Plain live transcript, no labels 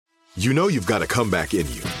You know you've got a comeback in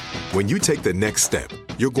you. When you take the next step,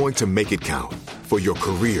 you're going to make it count. For your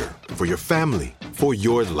career, for your family, for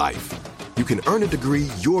your life. You can earn a degree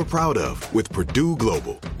you're proud of with Purdue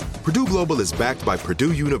Global. Purdue Global is backed by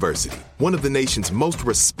Purdue University, one of the nation's most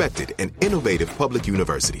respected and innovative public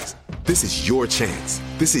universities. This is your chance.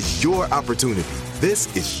 This is your opportunity.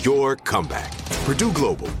 This is your comeback. Purdue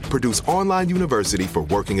Global, Purdue's online university for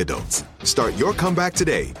working adults. Start your comeback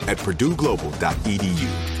today at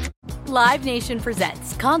purdueglobal.edu. Live Nation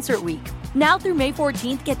presents Concert Week. Now through May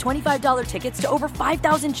 14th, get $25 tickets to over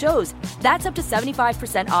 5,000 shows. That's up to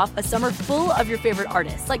 75% off a summer full of your favorite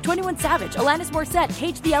artists like 21 Savage, Alanis Morissette,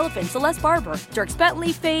 Cage the Elephant, Celeste Barber, Dierks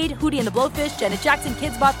Bentley, Fade, Hootie and the Blowfish, Janet Jackson,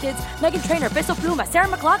 Kids Bop Kids, Meghan Trainor, Bissell Pluma, Sarah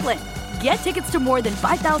McLachlan. Get tickets to more than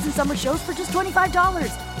 5,000 summer shows for just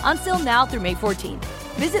 $25. Until now through May 14th.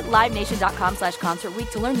 Visit LiveNation.com/Concert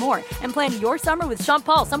Week to learn more and plan your summer with Sean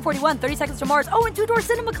Paul, Sum 41, 30 Seconds to Mars, and Two Door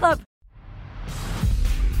Cinema Club.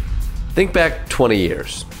 Think back 20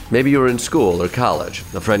 years. Maybe you were in school or college.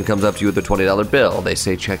 A friend comes up to you with a $20 bill. They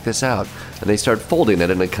say, check this out. And they start folding it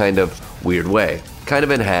in a kind of weird way. Kind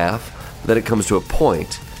of in half. Then it comes to a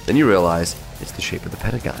point. Then you realize it's the shape of the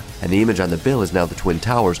Pentagon. And the image on the bill is now the Twin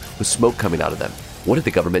Towers with smoke coming out of them. What did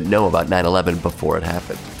the government know about 9/11 before it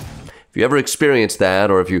happened? If you ever experienced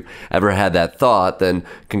that, or if you ever had that thought, then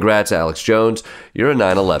congrats, Alex Jones. You're a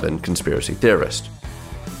 9/11 conspiracy theorist.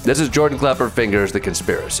 This is Jordan Klepper Fingers the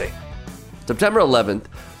Conspiracy. September 11th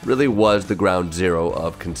really was the ground zero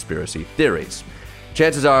of conspiracy theories.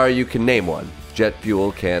 Chances are you can name one. Jet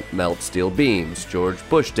fuel can't melt steel beams. George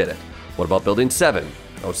Bush did it. What about Building 7?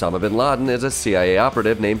 Osama bin Laden is a CIA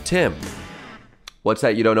operative named Tim. What's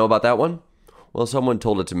that you don't know about that one? Well, someone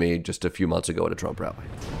told it to me just a few months ago at a Trump rally.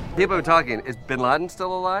 People are talking. Is bin Laden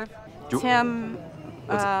still alive? Tim,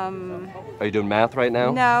 Are you doing math right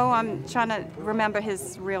now? no, I'm trying to remember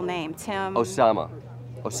his real name. Tim.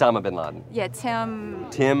 Osama bin Laden. Yeah, Tim.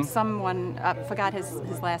 Tim? Someone, forgot his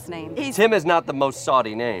last name. Tim is not the most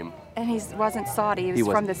Saudi name. And he wasn't Saudi, he was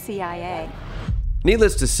wasn't. from the CIA.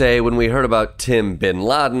 Needless to say, when we heard about Tim bin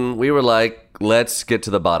Laden, we were like, let's get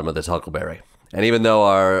to the bottom of this huckleberry. And even though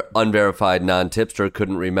our unverified non-tipster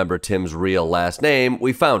couldn't remember Tim's real last name,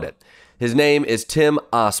 we found it. His name is Tim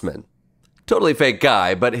Osman. Totally fake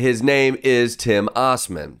guy, but his name is Tim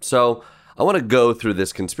Osman. So I want to go through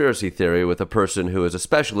this conspiracy theory with a person who is a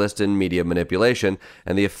specialist in media manipulation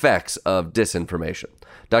and the effects of disinformation.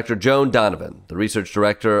 Dr. Joan Donovan, the research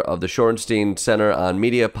director of the Shorenstein Center on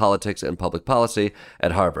Media, Politics, and Public Policy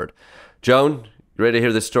at Harvard. Joan, you ready to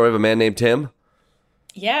hear this story of a man named Tim?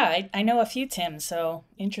 Yeah, I know a few Tims, so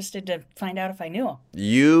interested to find out if I knew him.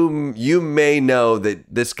 You may know that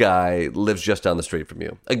this guy lives just down the street from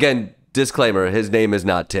you. Again, disclaimer, his name is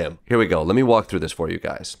not Tim. Here we go. Let me walk through this for you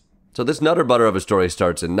guys. So this nutter butter of a story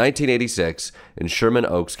starts in 1986 in Sherman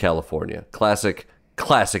Oaks, California. Classic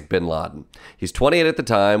bin Laden. He's 28 at the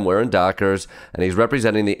time, wearing Dockers, and he's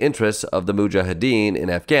representing the interests of the Mujahideen in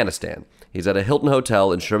Afghanistan. He's at a Hilton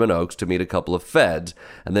Hotel in Sherman Oaks to meet a couple of feds,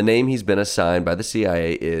 and the name he's been assigned by the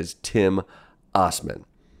CIA is Tim Osman.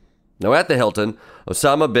 Now at the Hilton,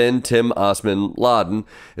 Osama bin Tim Osman Laden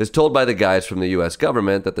is told by the guys from the U.S.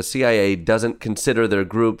 government that the CIA doesn't consider their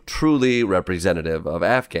group truly representative of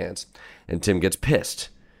Afghans, and Tim gets pissed.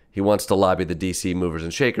 He wants to lobby the D.C. movers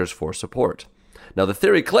and shakers for support. Now, the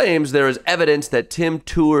theory claims there is evidence that Tim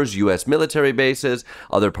tours U.S. military bases,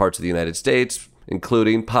 other parts of the United States,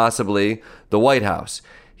 including possibly the White House.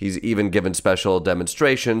 He's even given special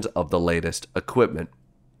demonstrations of the latest equipment.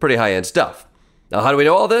 Pretty high-end stuff. Now, how do we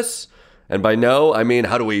know all this? And by know, I mean,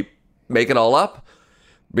 how do we make it all up?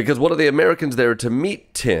 Because one of the Americans there to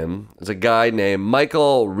meet Tim is a guy named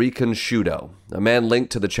Michael Riconosciuto, a man linked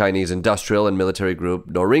to the Chinese industrial and military group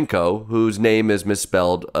Norinco, whose name is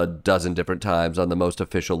misspelled a dozen different times on the most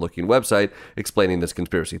official-looking website explaining this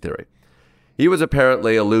conspiracy theory. He was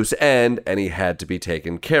apparently a loose end, and he had to be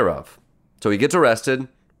taken care of. So he gets arrested,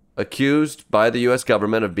 accused by the U.S.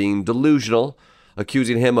 government of being delusional,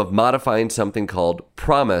 accusing him of modifying something called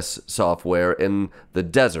Promise software in the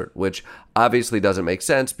desert, which obviously doesn't make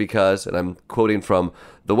sense because, and I'm quoting from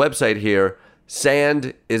the website here,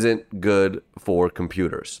 sand isn't good for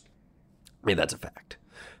computers. I mean, that's a fact.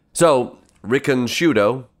 So,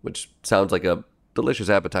 Riconosciuto, which sounds like a delicious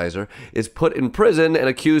appetizer, is put in prison and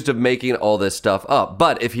accused of making all this stuff up.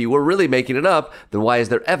 But if he were really making it up, then why is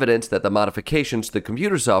there evidence that the modifications to the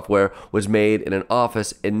computer software was made in an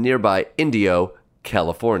office in nearby Indio,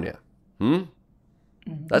 California?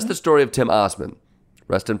 That's the story of Tim Osman.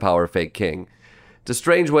 Rest in power, fake king. It's a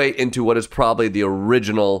strange way into what is probably the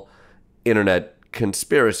original internet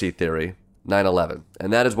conspiracy theory, 9/11.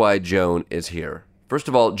 And that is why Joan is here. First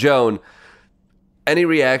of all, Joan, any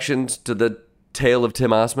reactions to the tale of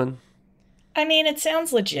Tim Osman? I mean, it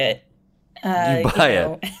sounds legit. You buy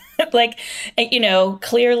it. Like,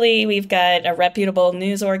 clearly we've got a reputable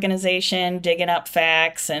news organization digging up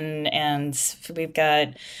facts, and we've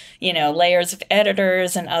got, layers of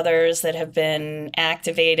editors and others that have been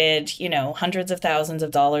activated. Hundreds of thousands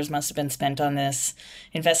of dollars must have been spent on this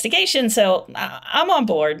investigation. So I'm on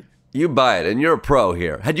board. You buy it, and you're a pro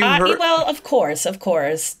here. Had you heard? Well, of course.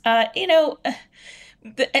 What's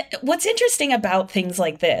interesting about things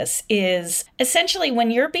like this is essentially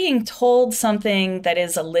when you're being told something that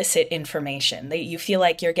is illicit information, that you feel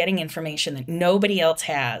like you're getting information that nobody else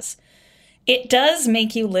has, it does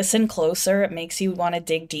make you listen closer. It makes you want to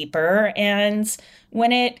dig deeper. And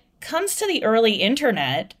when it comes to the early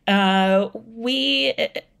internet, we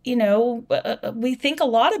think a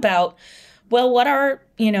lot about, well,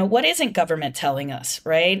 what isn't government telling us,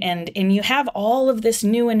 right? And you have all of this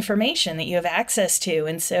new information that you have access to.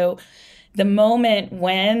 And so the moment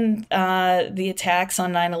when the attacks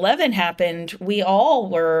on 9/11 happened, we all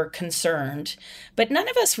were concerned, but none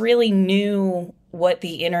of us really knew what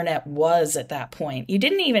the internet was at that point. You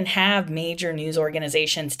didn't even have major news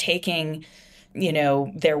organizations taking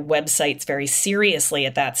their websites very seriously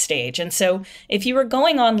at that stage. And so if you were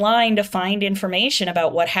going online to find information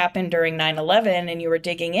about what happened during 9/11 and you were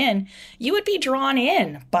digging in, you would be drawn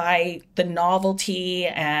in by the novelty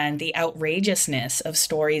and the outrageousness of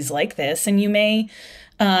stories like this. And you may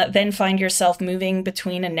then find yourself moving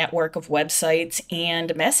between a network of websites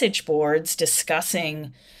and message boards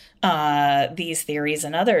discussing these theories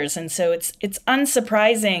and others. And so it's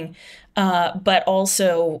unsurprising, but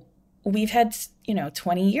also we've had,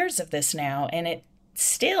 20 years of this now, and it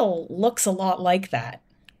still looks a lot like that.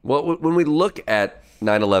 Well, when we look at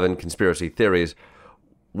 9/11 conspiracy theories,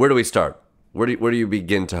 where do we start? Where do you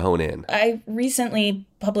begin to hone in? I recently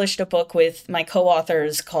published a book with my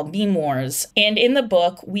co-authors called Meme Wars. And in the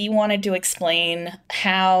book, we wanted to explain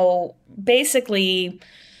how basically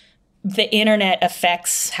the internet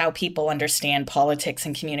affects how people understand politics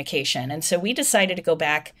and communication. And so we decided to go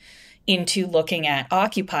back into looking at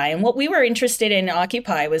Occupy. And what we were interested in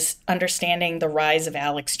Occupy was understanding the rise of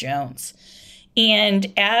Alex Jones.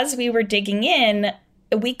 And as we were digging in,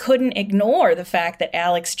 we couldn't ignore the fact that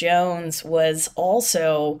Alex Jones was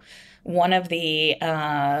also one of the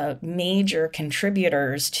major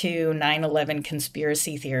contributors to 9/11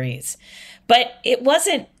 conspiracy theories. But it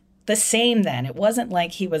wasn't the same then. It wasn't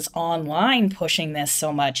like he was online pushing this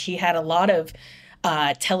so much. He had a lot of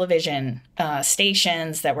television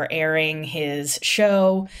stations that were airing his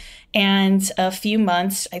show. And a few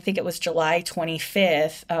months, I think it was July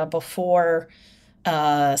 25th, before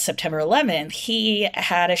September 11th, he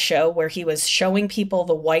had a show where he was showing people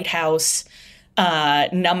the White House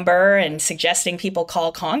number and suggesting people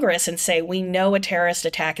call Congress and say, we know a terrorist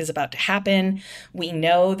attack is about to happen. We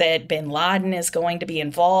know that bin Laden is going to be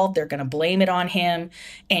involved. They're going to blame it on him.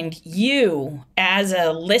 And you, as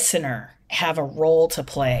a listener, have a role to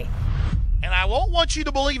play. And I won't want you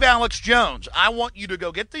to believe Alex Jones. I want you to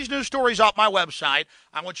go get these news stories off my website.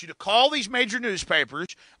 I want you to call these major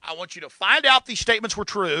newspapers. I want you to find out these statements were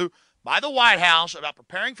true by the White House about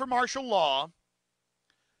preparing for martial law.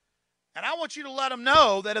 And I want you to let them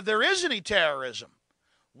know that if there is any terrorism,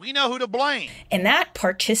 we know who to blame. And that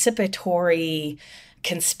participatory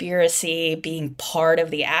conspiracy, being part of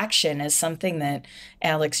the action, is something that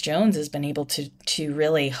Alex Jones has been able to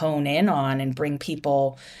really hone in on and bring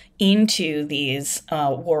people into these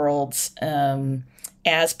worlds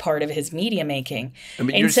as part of his media making. I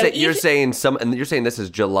mean, you're saying this is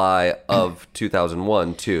July of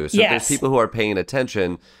 2001 too. So yes. There's people who are paying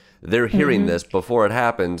attention. They're hearing this before it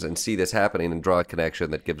happens and see this happening and draw a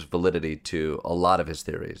connection that gives validity to a lot of his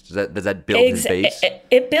theories. Does that build his base?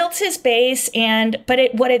 It builds his base,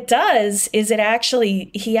 but what it does is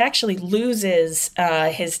he actually loses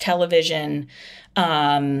his television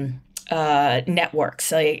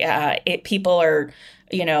networks. People are,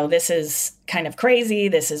 this is kind of crazy.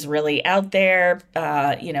 This is really out there.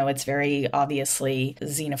 It's very obviously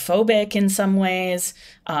xenophobic in some ways.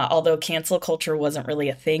 Although cancel culture wasn't really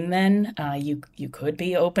a thing then. You could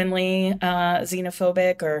be openly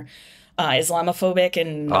xenophobic or Islamophobic,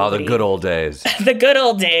 and the good old days. The good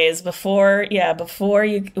old days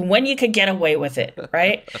when you could get away with it,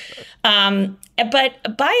 right?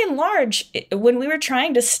 But by and large, when we were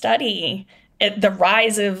trying to study the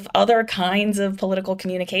rise of other kinds of political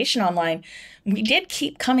communication online, we did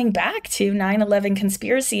keep coming back to 9/11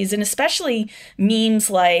 conspiracies, and especially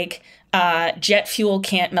memes like jet fuel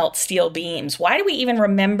can't melt steel beams. Why do we even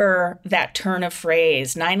remember that turn of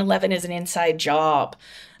phrase? 9/11 is an inside job.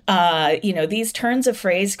 These turns of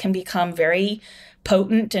phrase can become very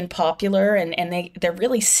potent and popular, and they're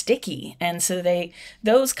really sticky. And so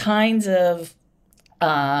those kinds of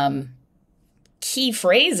key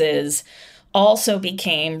phrases also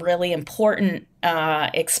became really important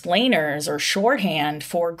explainers or shorthand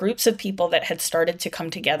for groups of people that had started to come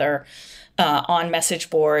together on message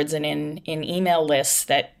boards and in email lists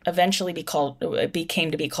that eventually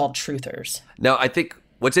became to be called truthers. Now, I think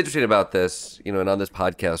what's interesting about this, and on this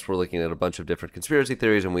podcast, we're looking at a bunch of different conspiracy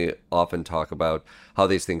theories, and we often talk about how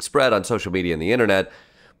these things spread on social media and the internet.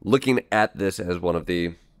 Looking at this as one of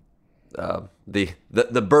the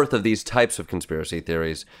birth of these types of conspiracy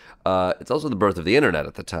theories, it's also the birth of the internet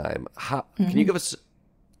at the time. Can you give us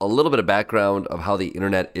a little bit of background of how the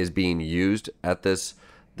internet is being used at this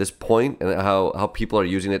point, and how people are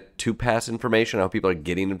using it to pass information, how people are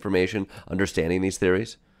getting information, understanding these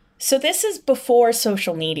theories? So this is before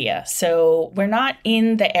social media. So we're not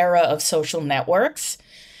in the era of social networks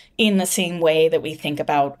in the same way that we think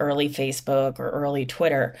about early Facebook or early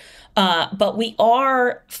Twitter. But we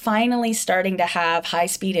are finally starting to have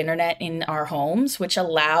high-speed internet in our homes, which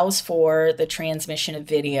allows for the transmission of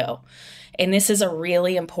video. And this is a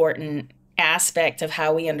really important aspect of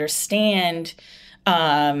how we understand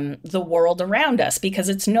the world around us, because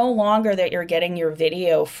it's no longer that you're getting your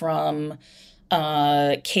video from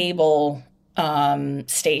cable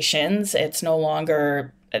stations. It's no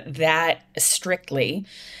longer that strictly.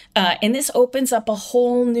 And this opens up a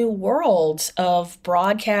whole new world of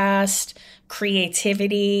broadcast,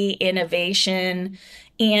 creativity, innovation.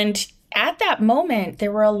 And at that moment,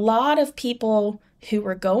 there were a lot of people who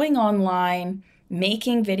were going online,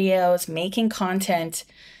 making videos, making content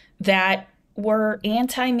that were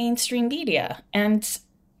anti-mainstream media. And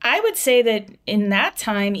I would say that in that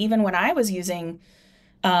time, even when I was using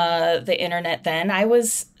the internet then, I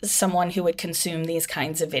was someone who would consume these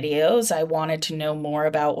kinds of videos. I wanted to know more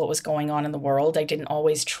about what was going on in the world. I didn't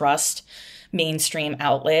always trust mainstream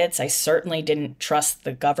outlets. I certainly didn't trust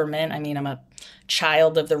the government. I mean, I'm a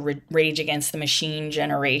child of the Rage Against the Machine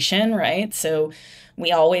generation, right? So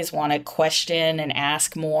we always want to question and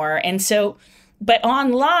ask more. And so, but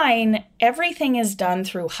online, everything is done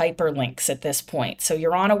through hyperlinks at this point. So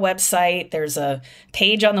you're on a website, there's a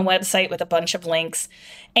page on the website with a bunch of links.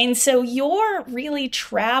 And so you're really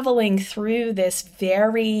traveling through this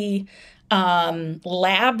very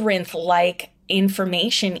labyrinth-like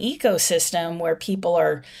information ecosystem where people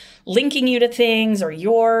are linking you to things, or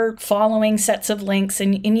you're following sets of links,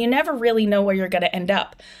 and you never really know where you're going to end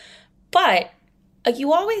up. But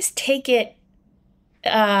you always take it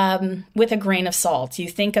with a grain of salt. You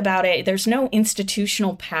think about it, there's no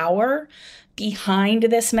institutional power behind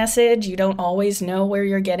this message. You don't always know where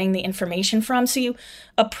you're getting the information from. So you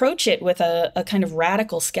approach it with a kind of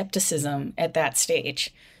radical skepticism at that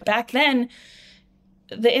stage. Back then,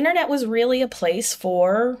 the internet was really a place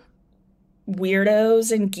for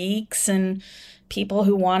weirdos and geeks and people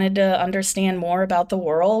who wanted to understand more about the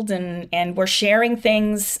world and were sharing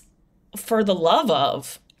things for the love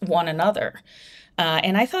of one another.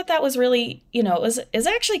 And I thought that was really, it was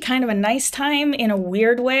actually kind of a nice time in a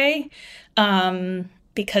weird way,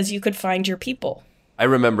 because you could find your people. I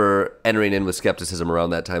remember entering in with skepticism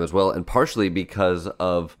around that time as well, and partially because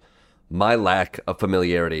of my lack of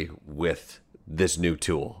familiarity with this new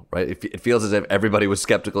tool, right? It feels as if everybody was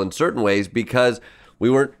skeptical in certain ways because we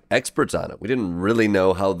weren't experts on it. We didn't really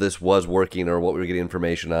know how this was working or what we were getting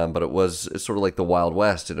information on, but it's sort of like the Wild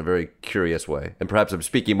West in a very curious way. And perhaps I'm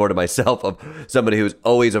speaking more to myself of somebody who's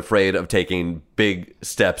always afraid of taking big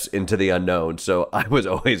steps into the unknown. So I was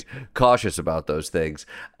always cautious about those things.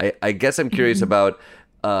 I guess I'm curious about,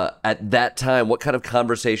 at that time, what kind of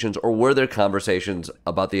conversations, or were there conversations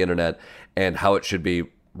about the internet and how it should be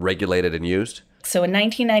regulated and used? So in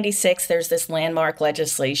 1996, there's this landmark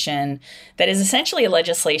legislation that is essentially a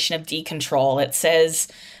legislation of decontrol. It says,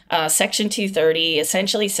 Section 230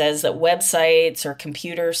 essentially says that websites or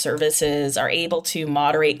computer services are able to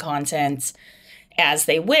moderate content as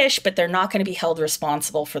they wish, but they're not going to be held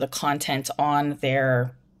responsible for the content on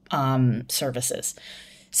their services.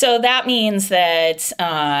 So that means that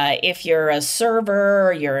if you're a server,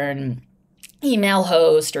 or you're an email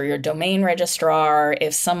host, or your domain registrar,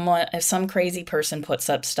 if some crazy person puts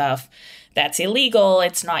up stuff that's illegal,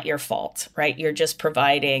 it's not your fault, right? You're just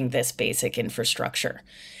providing this basic infrastructure.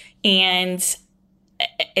 And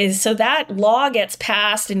so that law gets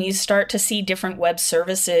passed, and you start to see different web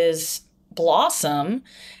services blossom,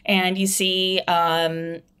 and you see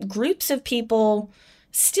groups of people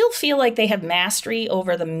still feel like they have mastery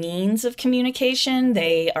over the means of communication.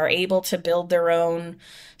 They are able to build their own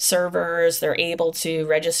servers. They're able to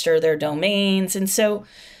register their domains. And so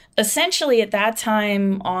essentially at that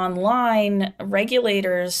time online,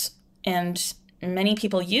 regulators and many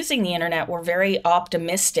people using the internet were very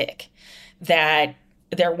optimistic that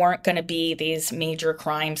there weren't going to be these major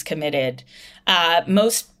crimes committed.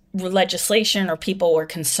 Most legislation or people were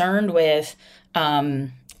concerned with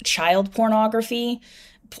child pornography.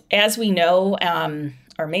 As we know,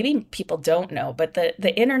 or maybe people don't know, but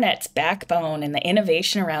the internet's backbone and the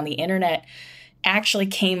innovation around the internet actually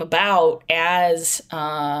came about as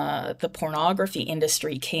the pornography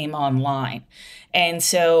industry came online. And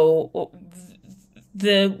so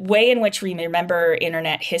the way in which we remember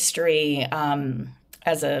internet history,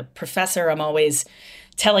 as a professor, I'm always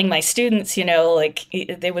telling my students, like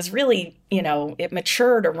it was really, it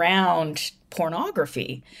matured around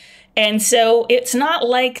pornography. And so it's not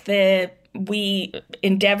like we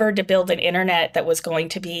endeavored to build an internet that was going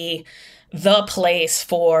to be the place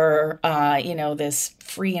for, this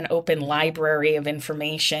free and open library of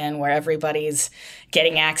information where everybody's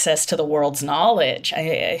getting access to the world's knowledge.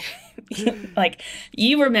 Like,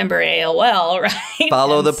 you remember AOL, right?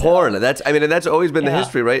 Follow the porn. And that's always been the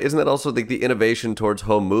history, right? Isn't that also the innovation towards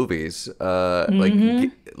home movies?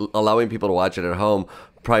 Allowing people to watch it at home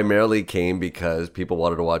primarily came because people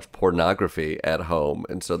wanted to watch pornography at home.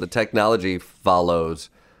 And so the technology follows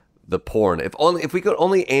the porn. If we could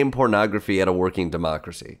only aim pornography at a working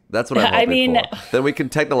democracy, that's what I'm hoping for. Then we can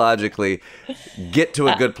technologically get to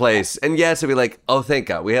a good place. And yes, it'd be like, oh, thank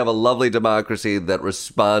God, we have a lovely democracy that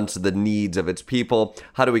responds to the needs of its people.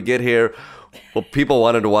 How do we get here? Well, people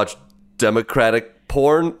wanted to watch democratic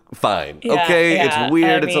porn. Fine. Okay, it's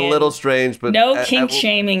weird. It's a little strange, but no kink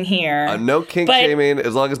shaming here. No kink shaming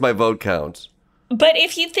as long as my vote counts. But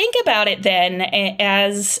if you think about it then,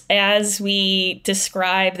 as we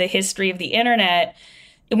describe the history of the internet,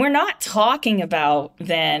 we're not talking about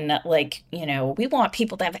then, we want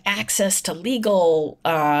people to have access to legal,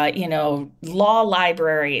 law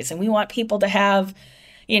libraries, and we want people to have,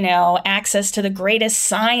 access to the greatest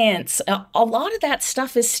science. A lot of that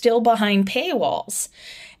stuff is still behind paywalls.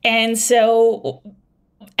 And so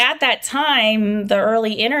at that time, the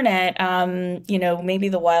early internet, maybe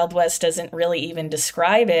the Wild West doesn't really even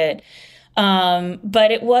describe it,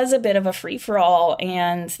 but it was a bit of a free-for-all,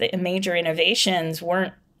 and the major innovations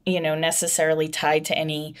weren't, necessarily tied to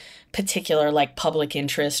any particular public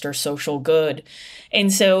interest or social good.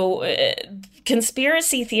 And so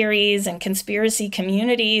conspiracy theories and conspiracy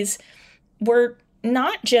communities were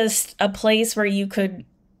not just a place where you could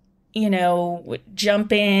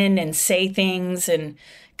jump in and say things and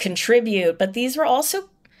contribute, but these were also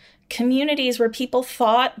communities where people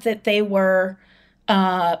thought that they were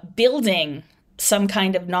building some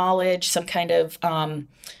kind of knowledge, some kind of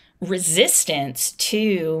resistance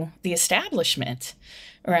to the establishment,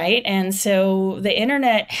 right? And so the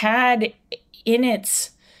internet had in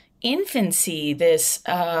its infancy this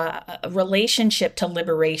relationship to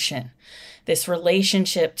liberation, this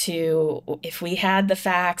relationship to, if we had the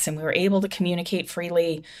facts and we were able to communicate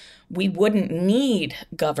freely, we wouldn't need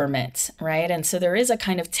government, right? And so there is a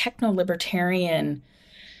kind of techno-libertarian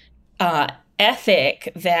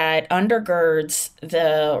ethic that undergirds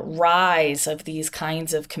the rise of these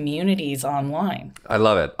kinds of communities online. I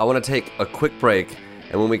love it. I want to take a quick break,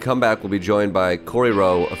 and when we come back, we'll be joined by Corey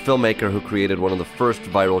Rowe, a filmmaker who created one of the first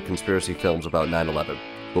viral conspiracy films about 9/11.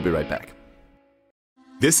 We'll be right back.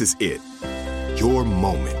 This is it. Your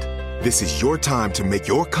moment. This is your time to make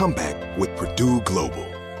your comeback with Purdue Global.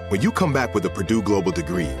 When you come back with a Purdue Global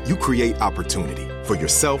degree, you create opportunity for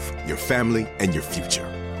yourself, your family, and your future.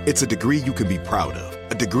 It's a degree you can be proud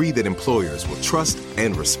of, a degree that employers will trust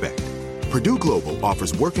and respect. Purdue Global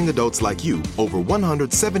offers working adults like you over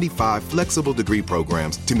 175 flexible degree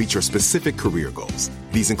programs to meet your specific career goals.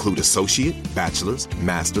 These include associate, bachelor's,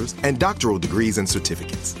 master's, and doctoral degrees and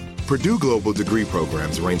certificates. Purdue Global degree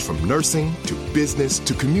programs range from nursing to business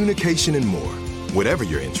to communication and more. Whatever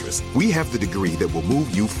your interest, we have the degree that will move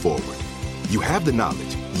you forward. You have the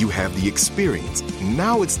knowledge, you have the experience.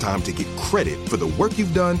 Now it's time to get credit for the work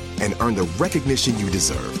you've done and earn the recognition you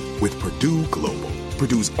deserve with Purdue Global,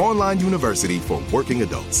 Purdue's online university for working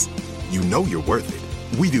adults. You know you're worth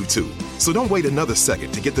it. We do too. So don't wait another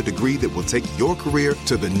second to get the degree that will take your career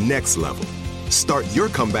to the next level. Start your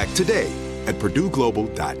comeback today at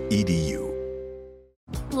purdueglobal.edu.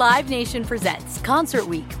 Live Nation presents Concert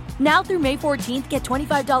Week. Now through May 14th, get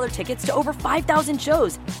 $25 tickets to over 5,000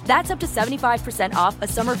 shows. That's up to 75% off a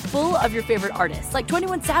summer full of your favorite artists like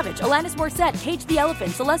 21 Savage, Alanis Morissette, Cage the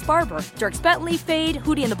Elephant, Celeste Barber, Dirk Bentley, Fade,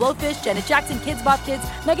 Hootie and the Blowfish, Janet Jackson, Kids Bop Kids,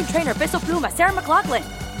 Meghan Trainor, Peso Pluma, Sarah McLachlan.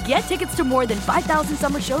 Get tickets to more than 5,000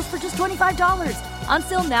 summer shows for just $25. On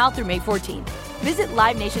sale now through May 14th. Visit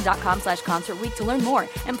livenation.com/Concert Week to learn more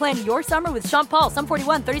and plan your summer with Sean Paul, Sum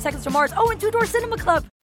 41, 30 Seconds to Mars, and Two Door Cinema Club.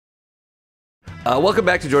 Welcome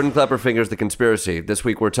back to Jordan Clapperfinger's The Conspiracy. This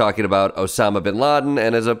week we're talking about Osama bin Laden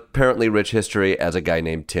and his apparently rich history as a guy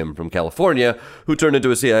named Tim from California who turned into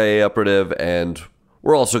a CIA operative, and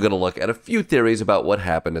we're also going to look at a few theories about what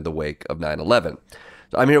happened in the wake of 9/11.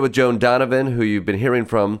 So I'm here with Joan Donovan, who you've been hearing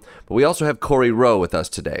from, but we also have Corey Rowe with us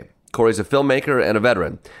today. Corey's a filmmaker and a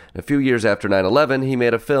veteran. A few years after 9/11, he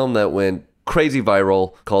made a film that went crazy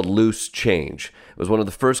viral called Loose Change. It was one of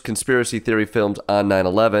the first conspiracy theory films on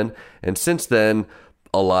 9/11, and since then,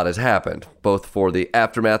 a lot has happened, both for the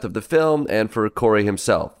aftermath of the film and for Corey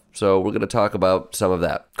himself. So we're going to talk about some of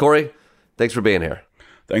that. Corey, thanks for being here.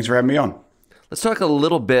 Thanks for having me on. Let's talk a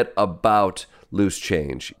little bit about Loose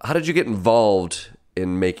Change. How did you get involved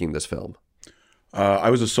in making this film? I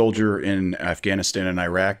was a soldier in Afghanistan and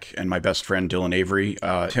Iraq, and my best friend, Dylan Avery,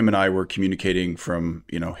 him and I were communicating from,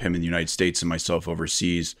 him in the United States and myself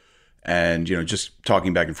overseas, and, just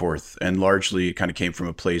talking back and forth. And largely it kind of came from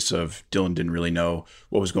a place of Dylan didn't really know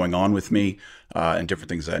what was going on with me and different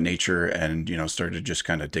things of that nature, and, started to just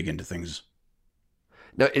kind of dig into things.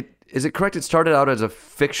 Now, is it correct? It started out as a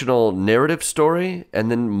fictional narrative story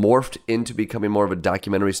and then morphed into becoming more of a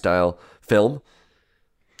documentary style film?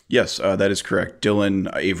 Yes, that is correct.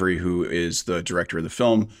 Dylan Avery, who is the director of the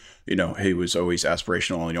film, he was always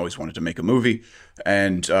aspirational and he always wanted to make a movie.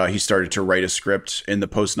 And he started to write a script in the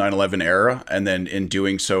post 9/11 era. And then in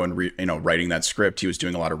doing so and, writing that script, he was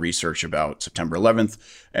doing a lot of research about September 11th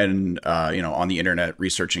and, on the internet,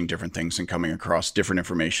 researching different things and coming across different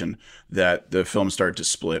information that the film started to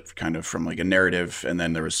split kind of from like a narrative. And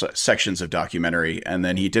then there was sections of documentary. And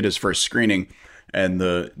then he did his first screening. And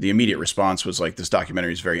the immediate response was like, this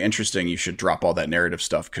documentary is very interesting. You should drop all that narrative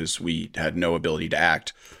stuff, because we had no ability to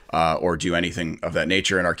act or do anything of that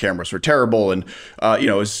nature. And our cameras were terrible. And,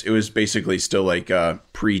 it was basically still like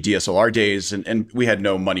pre-DSLR days. And we had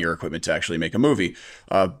no money or equipment to actually make a movie.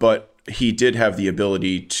 But he did have the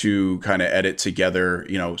ability to kind of edit together,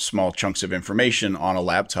 small chunks of information on a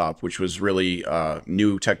laptop, which was really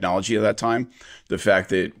new technology at that time. The fact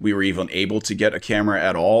that we were even able to get a camera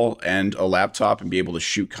at all and a laptop and be able to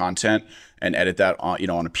shoot content and edit that on,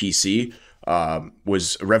 on a PC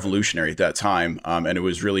was revolutionary at that time. And it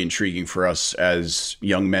was really intriguing for us as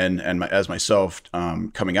young men and as myself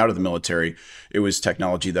coming out of the military. It was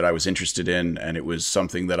technology that I was interested in, and it was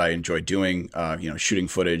something that I enjoyed doing, shooting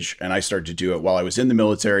footage. And I started to do it while I was in the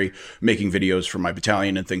military, making videos for my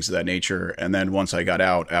battalion and things of that nature. And then once I got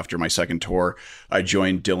out after my second tour, I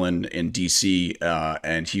joined Dylan in DC,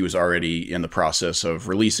 and he was already in the process of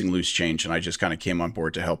releasing Loose Change. And I just kind of came on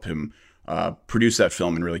board to help him produce that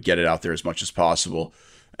film and really get it out there as much as possible.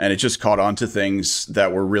 And it just caught on to things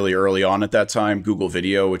that were really early on at that time. Google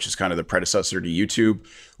Video, which is kind of the predecessor to YouTube,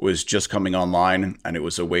 was just coming online, and it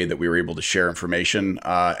was a way that we were able to share information.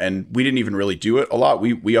 And we didn't even really do it a lot.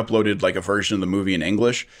 We uploaded like a version of the movie in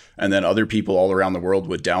English, and then other people all around the world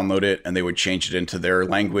would download it and they would change it into their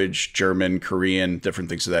language, German, Korean, different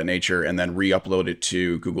things of that nature, and then re-upload it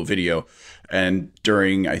to Google Video. And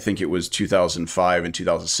during, I think it was 2005 and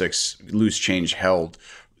 2006, Loose Change held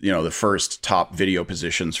the first top video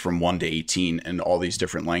positions from 1 to 18 in all these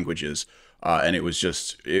different languages. And it was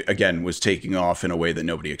just, again, was taking off in a way that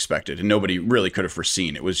nobody expected and nobody really could have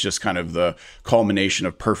foreseen. It was just kind of the culmination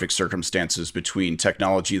of perfect circumstances between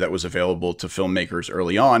technology that was available to filmmakers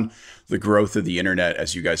early on, the growth of the internet,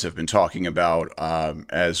 as you guys have been talking about,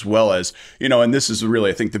 as well as, and this is really,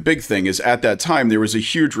 I think the big thing is at that time, there was a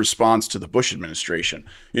huge response to the Bush administration.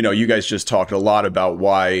 You guys just talked a lot about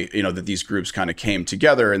why, that these groups kind of came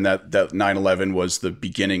together and that 9/11 was the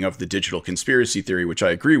beginning of the digital conspiracy theory, which I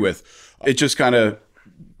agree with. It just kind of,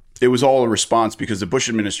 it was all a response because the Bush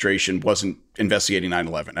administration wasn't investigating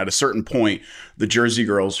 9/11. At a certain point, the Jersey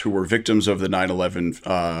girls who were victims of the 9/11,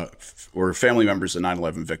 or family members of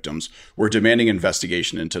 9/11 victims, were demanding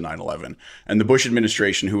investigation into 9/11. And the Bush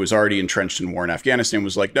administration, who was already entrenched in war in Afghanistan,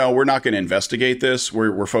 was like, no, we're not going to investigate this.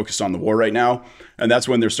 We're focused on the war right now. And that's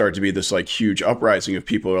when there started to be this like huge uprising of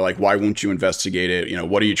people who are like, why won't you investigate it?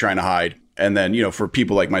 What are you trying to hide? And then, for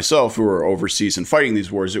people like myself who are overseas and fighting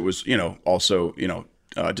these wars, it was, also,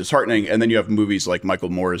 disheartening. And then you have movies like Michael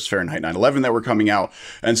Moore's Fahrenheit 9/11 that were coming out.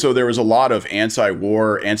 And so there was a lot of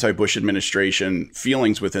anti-war, anti-Bush administration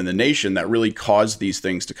feelings within the nation that really caused these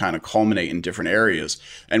things to kind of culminate in different areas.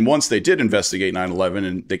 And once they did investigate 9/11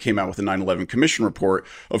 and they came out with the 9/11 Commission report,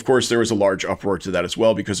 of course, there was a large uproar to that as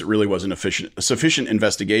well, because it really wasn't a sufficient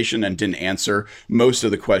investigation and didn't answer most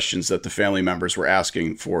of the questions that the family members were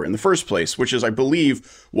asking for in the first place, which is, I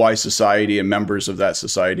believe, why society and members of that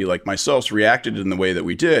society like myself reacted in the way that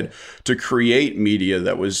we did, to create media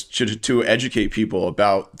that was to educate people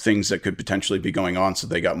about things that could potentially be going on, so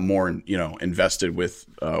they got more, invested with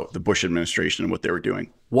the Bush administration and what they were doing.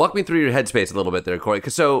 Walk me through your headspace a little bit there, Corey.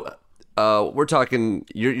 Because we're talking,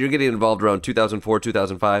 you're getting involved around 2004,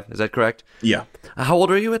 2005. Is that correct? Yeah. How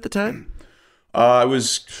old are you at the time? I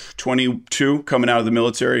was 22, coming out of the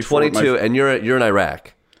military. 22, and you're in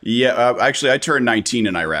Iraq. Yeah, actually, I turned 19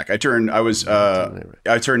 in Iraq. I turned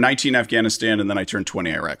 19 in Afghanistan, and then I turned 20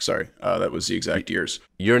 in Iraq. Sorry, that was the exact years.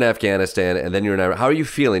 You're in Afghanistan, and then you're in Iraq. How are you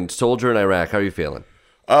feeling? Soldier in Iraq, how are you feeling?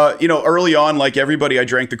 Early on, like everybody, I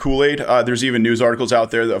drank the Kool-Aid. There's even news articles out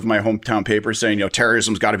there of my hometown paper saying,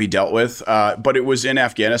 terrorism's got to be dealt with. But it was in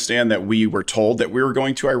Afghanistan that we were told that we were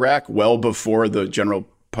going to Iraq well before the general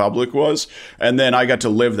public was. And then I got to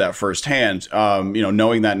live that firsthand,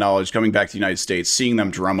 knowing that knowledge, coming back to the United States, seeing them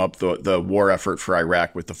drum up the war effort for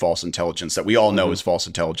Iraq with the false intelligence that we all know is false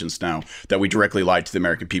intelligence now, that we directly lied to the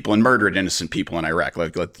American people and murdered innocent people in Iraq.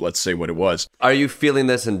 Let's say what it was. Are you feeling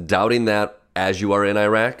this and doubting that as you are in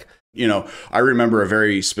Iraq? I remember a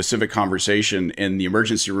very specific conversation in the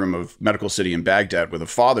emergency room of Medical City in Baghdad with a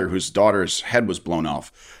father whose daughter's head was blown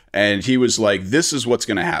off. And he was like, this is what's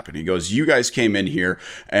going to happen. He goes, you guys came in here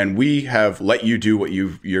and we have let you do what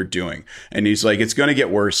you're doing. And he's like, it's going to get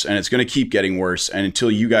worse and it's going to keep getting worse, and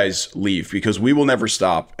until you guys leave, because we will never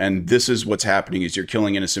stop. And this is what's happening, is you're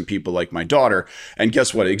killing innocent people like my daughter. And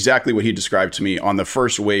guess what? Exactly what he described to me on the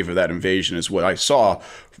first wave of that invasion is what I saw,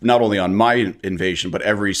 not only on my invasion, but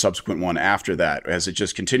every subsequent one after that, as it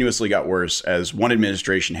just continuously got worse as one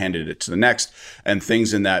administration handed it to the next, and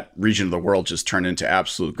things in that region of the world just turned into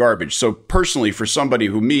absolute garbage. So personally, for somebody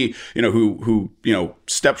who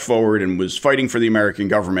stepped forward and was fighting for the American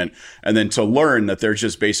government, and then to learn that they're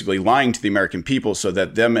just basically lying to the American people so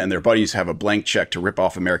that them and their buddies have a blank check to rip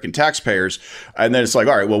off American taxpayers. And then it's like,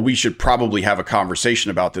 all right, well, we should probably have a conversation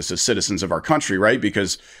about this as citizens of our country, right?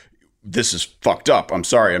 Because this is fucked up. I'm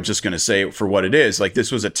sorry. I'm just going to say it for what it is. Like,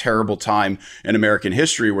 this was a terrible time in American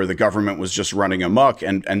history where the government was just running amok,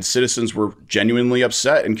 and citizens were genuinely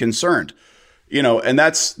upset and concerned. And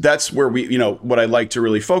that's where we, what I like to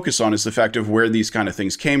really focus on is the fact of where these kind of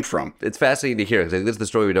things came from. It's fascinating to hear, because this is the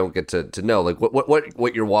story we don't get to know. Like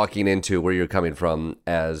what you're walking into, where you're coming from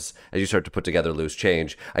as you start to put together Loose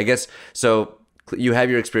Change. I guess, so you have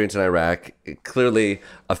your experience in Iraq. It clearly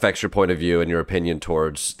affects your point of view and your opinion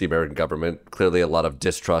towards the American government. Clearly a lot of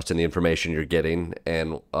distrust in the information you're getting.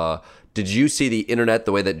 And did you see the internet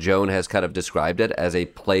the way that Joan has kind of described it, as a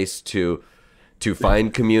place to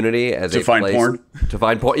find community, as to find porn? To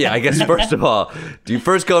find porn. Yeah, I guess first of all, do you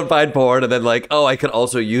first go and find porn, and then I could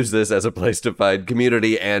also use this as a place to find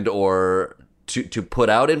community and or to put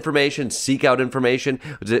out information, seek out information?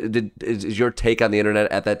 Is your take on the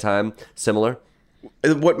internet at that time similar?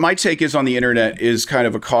 What my take is on the internet is kind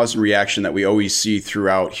of a cause and reaction that we always see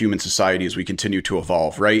throughout human society as we continue to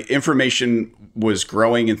evolve, right? Information was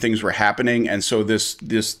growing and things were happening. And so these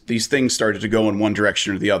things started to go in one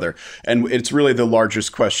direction or the other. And it's really the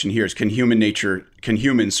largest question here is, can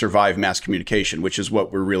humans survive mass communication, which is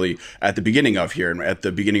what we're really at the beginning of here, and at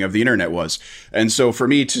the beginning of the internet was. And so for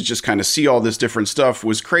me to just kind of see all this different stuff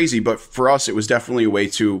was crazy. But for us, it was definitely a way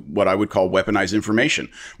to what I would call weaponize information.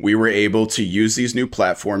 We were able to use these new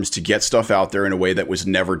platforms to get stuff out there in a way that was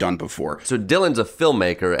never done before. So Dylan's a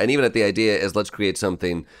filmmaker, and even at the idea is, let's create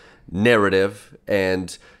something narrative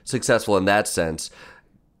and successful in that sense.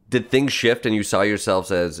 Did things shift and you saw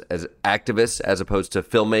yourselves as activists as opposed to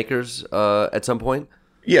filmmakers at some point?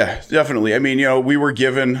 Yeah, definitely. I mean, we were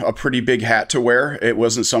given a pretty big hat to wear. It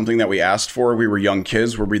wasn't something that we asked for. We were young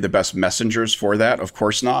kids. Were we the best messengers for that? Of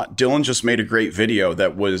course not. Dylan just made a great video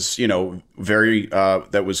that was,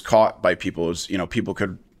 that was caught by people. It was, people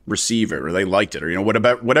could receive it, or they liked it, or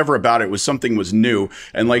whatever about it was new.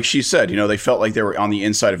 And like she said, they felt like they were on the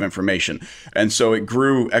inside of information, and so it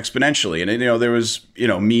grew exponentially. And there was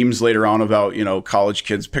memes later on about college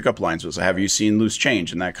kids pickup lines was, have you seen Loose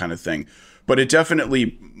Change, and that kind of thing. But it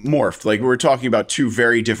definitely morphed. Like, we're talking about two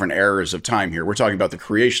very different eras of time here. We're talking about the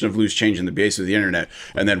creation of Loose Change and the base of the internet,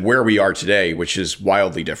 and then where we are today, which is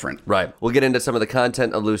wildly different. Right. We'll get into some of the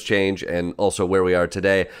content of Loose Change and also where we are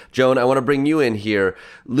today. Joan, I want to bring you in here.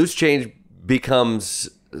 Loose Change becomes,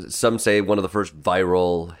 some say, one of the first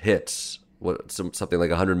viral hits. Something like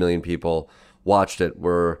 100 million people watched it,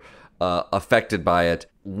 were affected by it.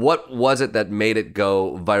 What was it that made it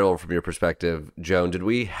go viral from your perspective, Joan? Did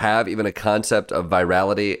we have even a concept of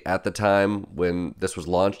virality at the time when this was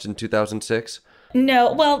launched in 2006?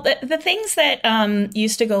 No. Well, the things that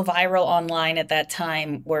used to go viral online at that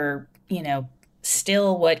time were,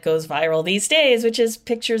 still what goes viral these days, which is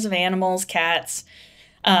pictures of animals, cats,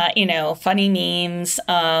 funny memes.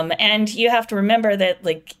 And you have to remember that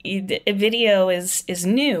video is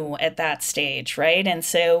new at that stage, right? And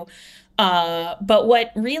so, but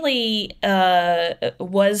what really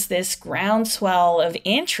was this groundswell of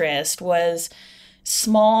interest was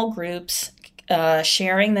small groups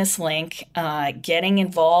sharing this link, getting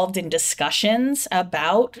involved in discussions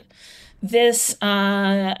about this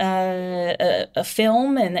a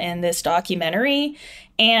film and this documentary,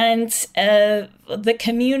 and the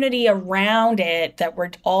community around it that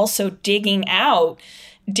were also digging out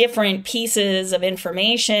different pieces of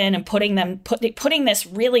information and putting this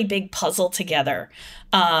really big puzzle together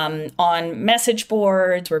on message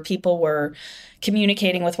boards where people were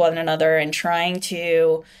communicating with one another and trying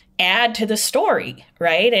to add to the story,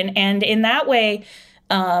 right? And in that way,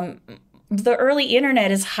 the early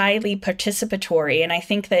internet is highly participatory. And I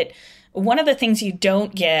think that one of the things you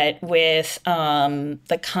don't get with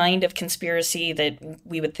the kind of conspiracy that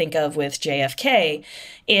we would think of with JFK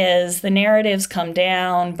is the narratives come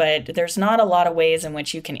down, but there's not a lot of ways in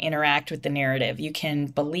which you can interact with the narrative. You can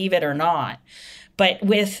believe it or not. But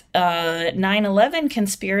with 9/11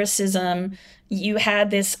 conspiracism, you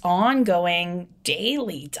had this ongoing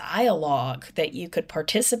daily dialogue that you could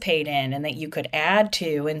participate in and that you could add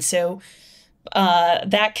to. And so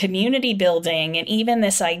that community building, and even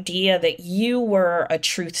this idea that you were a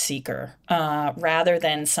truth seeker rather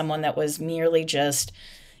than someone that was merely just,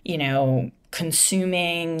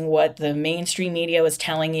 consuming what the mainstream media was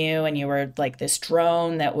telling you, and you were like this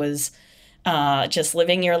drone that was just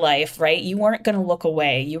living your life, right? You weren't going to look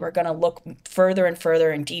away. You were going to look further and further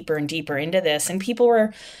and deeper into this. And people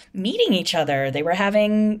were meeting each other. They were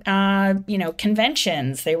having,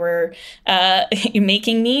 conventions. They were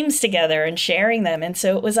making memes together and sharing them. And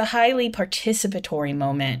so it was a highly participatory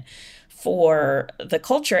moment for the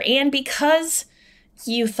culture. And because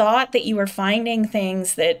you thought that you were finding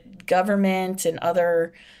things that government and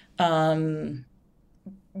other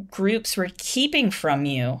groups were keeping from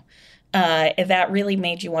you, that really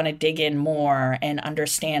made you want to dig in more and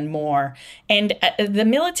understand more. And the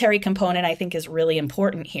military component, I think, is really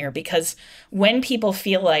important here, because when people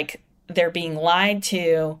feel like they're being lied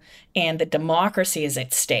to and the democracy is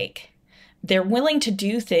at stake, they're willing to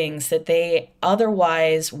do things that they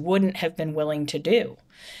otherwise wouldn't have been willing to do.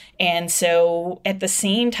 And so at the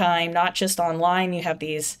same time, not just online, you have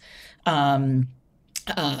these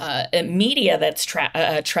media that's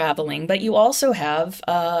traveling, but you also have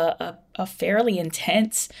a fairly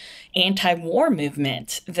intense anti-war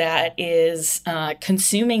movement that is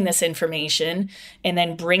consuming this information and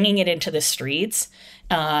then bringing it into the streets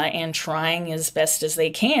and trying as best as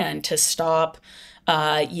they can to stop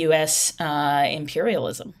U.S.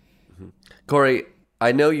 imperialism. Mm-hmm. Corey,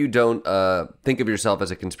 I know you don't think of yourself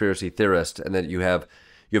as a conspiracy theorist, and that you have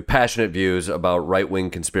passionate views about right-wing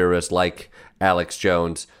conspiracists like Alex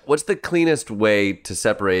Jones. What's the cleanest way to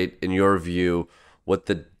separate, in your view, what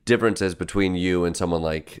the difference is between you and someone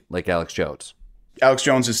like Alex Jones? Alex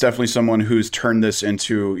Jones is definitely someone who's turned this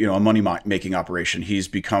into, a money-making operation. He's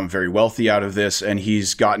become very wealthy out of this, and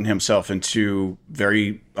he's gotten himself into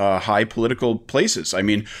very high political places. I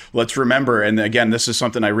mean, let's remember, and again, this is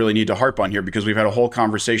something I really need to harp on here, because we've had a whole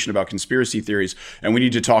conversation about conspiracy theories, and we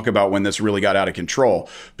need to talk about when this really got out of control.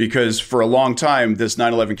 Because for a long time, this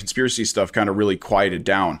 9/11 conspiracy stuff kind of really quieted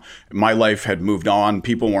down. My life had moved on.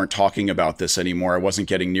 People weren't talking about this anymore. I wasn't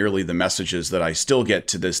getting nearly the messages that I still get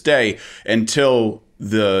to this day until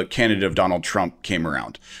the candidate of Donald Trump came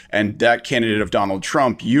around. And that candidate of Donald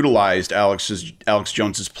Trump utilized Alex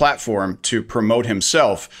Jones's platform to promote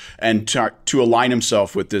himself and to align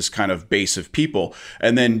himself with this kind of base of people,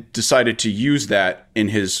 and then decided to use that in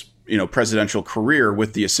his presidential career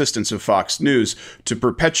with the assistance of Fox News to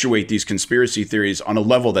perpetuate these conspiracy theories on a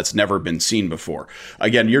level that's never been seen before.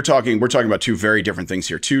 Again, we're talking about two very different things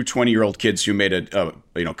here. Two 20-year-old kids who made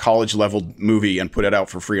a college level movie and put it out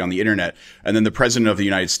for free on the internet. And then the president of the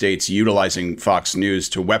United States utilizing Fox News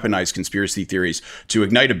to weaponize conspiracy theories, to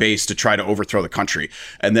ignite a base to try to overthrow the country.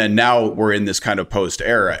 And then now we're in this kind of post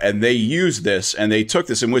era, and they used this and they took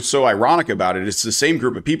this. And what's so ironic about it, it's the same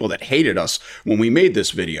group of people that hated us when we made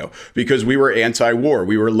this video. ago, because we were anti-war,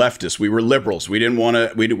 we were leftists, we were liberals, we didn't want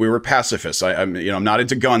to, we were pacifists. I'm not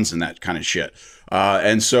into guns and that kind of shit.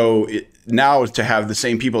 And so now to have the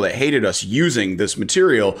same people that hated us using this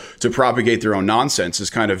material to propagate their own nonsense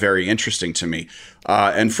is kind of very interesting to me.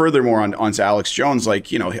 And furthermore, on to Alex Jones,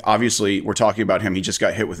 obviously we're talking about him. He just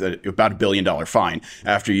got hit with about $1 billion fine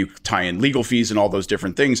after you tie in legal fees and all those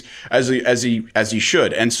different things, as he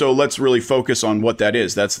should. And so let's really focus on what that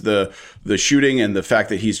is. That's the shooting and the fact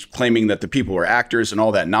that he's claiming that the people are actors and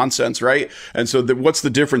all that nonsense, right? And so what's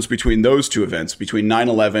the difference between those two events, between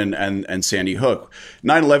 9/11 and Sandy Hook?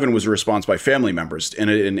 9/11 was a response by family members in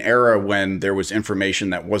an era when there was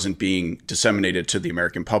information that wasn't being disseminated to the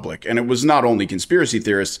American public. And it was not only conspiracy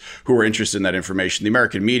theorists who were interested in that information. The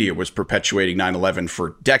American media was perpetuating 9/11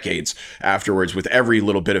 for decades afterwards with every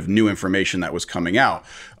little bit of new information that was coming out.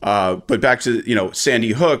 But back to,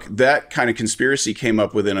 Sandy Hook, that kind of conspiracy came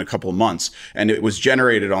up within a couple of months, and it was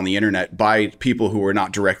generated on the internet by people who were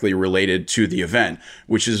not directly related to the event,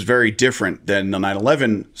 which is very different than the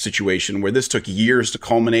 9/11 situation where this took years to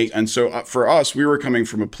culminate. And so for us, we were coming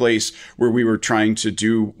from a place where we were trying to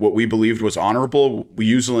do what we believed was honorable,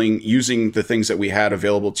 using the things that we had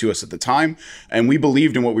available to us at the time. And we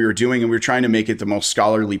believed in what we were doing, and we were trying to make it the most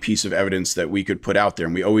scholarly piece of evidence that we could put out there.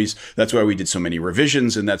 And that's why we did so many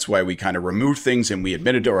revisions, and that's why we kind of removed things and we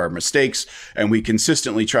admitted to our mistakes, and we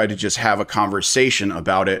consistently tried to just have a conversation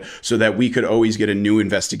about it so that we could always get a new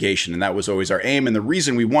investigation. And that was always our aim. And the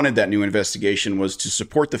reason we wanted that new investigation was to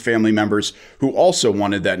support the family members who also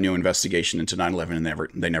wanted that new investigation into 9/11, and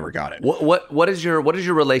they never got it. What is your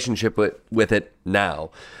relationship with it now?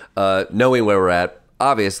 Knowing where we're at,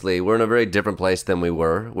 obviously we're in a very different place than we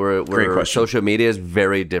were. Great question. Social media is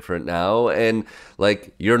very different now, and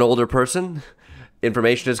you're an older person.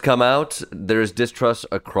 Information has come out. There's distrust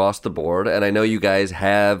across the board, and I know you guys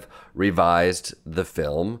have revised the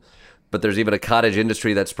film, but there's even a cottage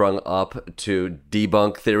industry that sprung up to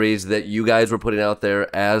debunk theories that you guys were putting out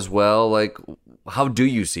there as well. How do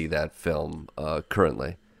you see that film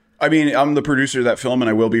currently? I mean, I'm the producer of that film, and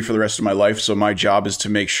I will be for the rest of my life. So my job is to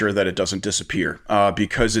make sure that it doesn't disappear,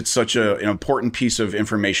 because it's such an important piece of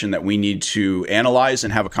information that we need to analyze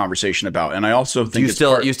and have a conversation about. And I also think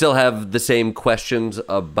you still have the same questions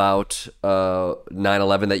about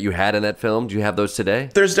 9/11 that you had in that film. Do you have those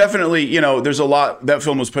today? There's definitely, there's a lot. That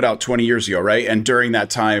film was put out 20 years ago, right? And during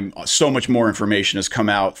that time, so much more information has come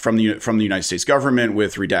out from the United States government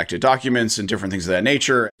with redacted documents and different things of that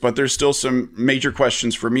nature. But there's still some major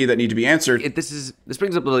questions for me that need to be answered. This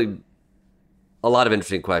brings up really a lot of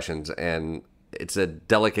interesting questions, and it's a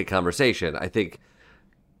delicate conversation. I think,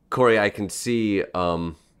 Corey, I can see.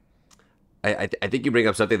 I think you bring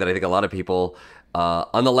up something that I think a lot of people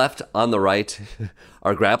on the left, on the right,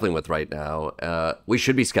 are grappling with right now. We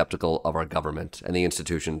should be skeptical of our government and the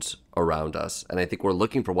institutions around us, and I think we're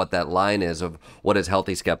looking for what that line is of what is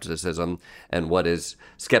healthy skepticism and what is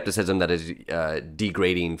skepticism that is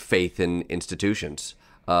degrading faith in institutions.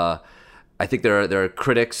 I think there are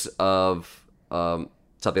critics of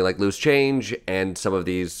something like Loose Change and some of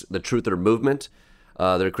the truther movement.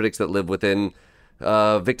 There are critics that live within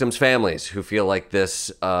victims' families who feel like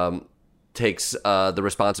this takes the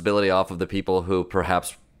responsibility off of the people who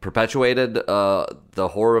perhaps perpetuated the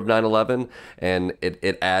horror of 9/11, and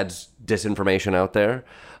it adds disinformation out there,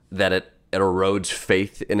 that it erodes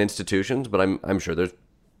faith in institutions. But I'm sure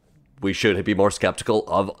we should be more skeptical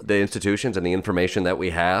of the institutions and the information that we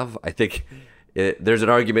have. I think there's an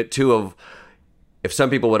argument, too, of if some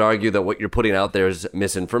people would argue that what you're putting out there is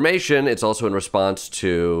misinformation, it's also in response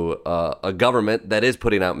to a government that is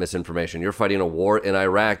putting out misinformation. You're fighting a war in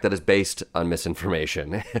Iraq that is based on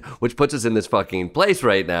misinformation, which puts us in this fucking place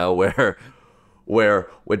right now where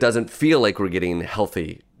it doesn't feel like we're getting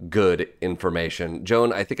healthy, good information.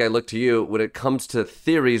 Joan, I think I look to you. When it comes to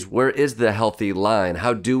theories, where is the healthy line?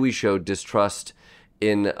 How do we show distrust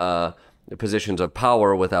in positions of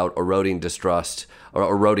power without eroding distrust or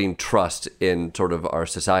eroding trust in sort of our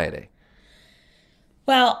society?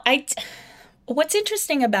 Well, what's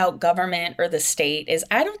interesting about government or the state is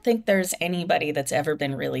I don't think there's anybody that's ever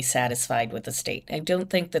been really satisfied with the state. I don't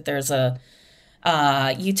think that there's a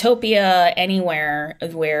utopia anywhere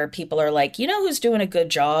where people are like, who's doing a good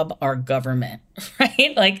job? Our government,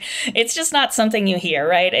 right? It's just not something you hear,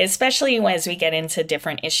 right? Especially as we get into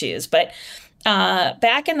different issues. But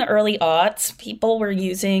back in the early aughts, people were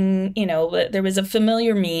using, there was a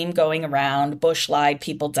familiar meme going around, Bush lied,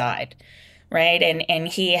 people died, right? And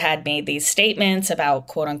he had made these statements about,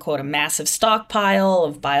 quote unquote, a massive stockpile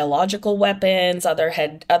of biological weapons.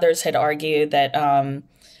 Others had argued that,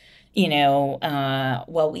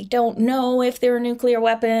 well, we don't know if there are nuclear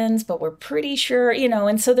weapons, but we're pretty sure,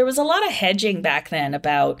 and so there was a lot of hedging back then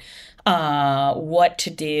about what to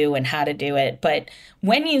do and how to do it. But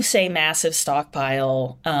when you say massive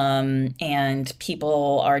stockpile, and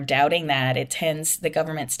people are doubting that, the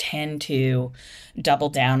governments tend to double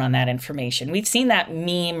down on that information. We've seen that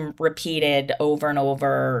meme repeated over and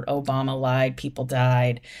over. Obama lied, people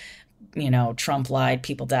died. Trump lied,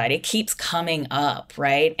 people died. It keeps coming up,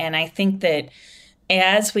 right? And I think that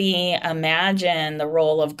as we imagine the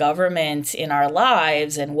role of government in our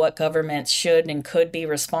lives and what governments should and could be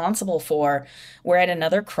responsible for, we're at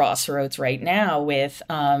another crossroads right now with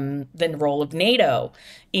the role of NATO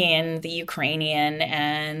in the Ukrainian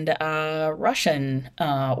and Russian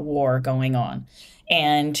war going on.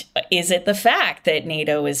 And is it the fact that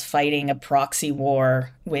NATO is fighting a proxy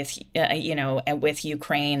war with, with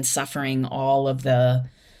Ukraine suffering all of the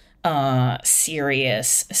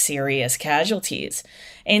serious casualties?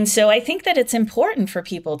 And so I think that it's important for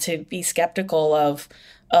people to be skeptical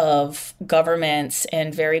of governments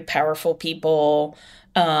and very powerful people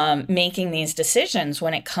making these decisions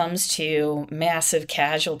when it comes to massive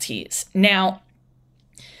casualties. Now,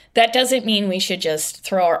 that doesn't mean we should just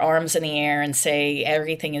throw our arms in the air and say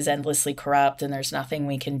everything is endlessly corrupt and there's nothing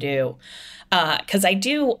we can do. Because I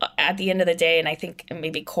do, at the end of the day, and I think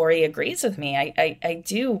maybe Corey agrees with me, I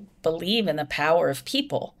do believe in the power of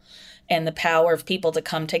people and the power of people to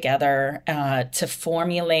come together to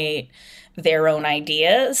formulate their own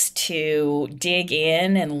ideas, to dig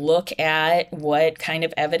in and look at what kind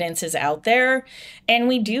of evidence is out there. And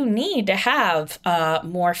we do need to have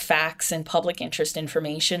more facts and public interest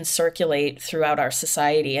information circulate throughout our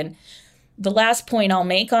society. And the last point I'll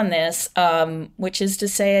make on this, which is to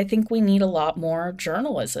say, I think we need a lot more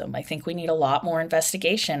journalism. I think we need a lot more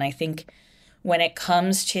investigation. I think when it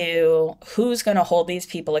comes to who's going to hold these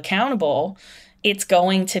people accountable, it's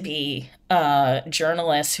going to be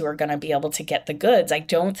journalists who are going to be able to get the goods. I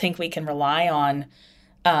don't think we can rely on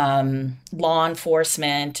law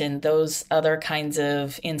enforcement and those other kinds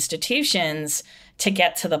of institutions to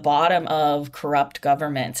get to the bottom of corrupt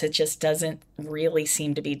governments. It just doesn't really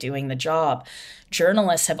seem to be doing the job.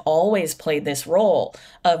 Journalists have always played this role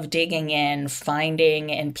of digging in,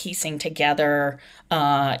 finding and piecing together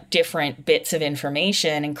different bits of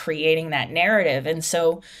information and creating that narrative. And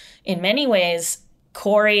so in many ways,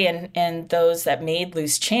 Corey and those that made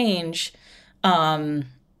Loose Change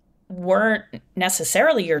weren't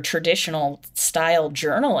necessarily your traditional style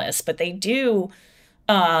journalists, but they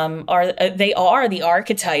are the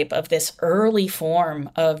archetype of this early form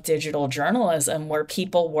of digital journalism where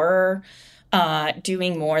people were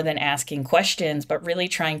doing more than asking questions, but really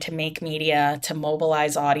trying to make media, to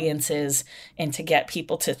mobilize audiences, and to get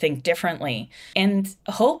people to think differently. And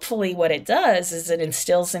hopefully what it does is it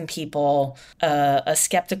instills in people a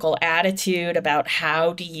skeptical attitude about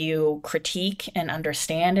how do you critique and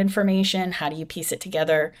understand information, how do you piece it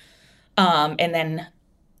together, and then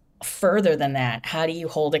further than that, how do you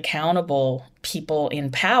hold accountable people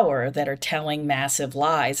in power that are telling massive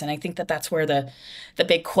lies? And I think that that's where the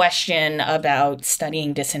big question about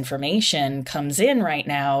studying disinformation comes in right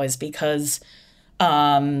now, is because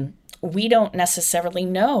we don't necessarily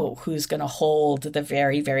know who's going to hold the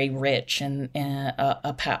very, very rich and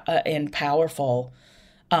powerful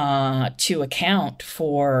to account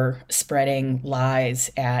for spreading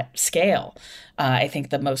lies at scale. I think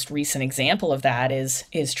the most recent example of that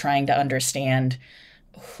is trying to understand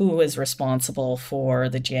who is responsible for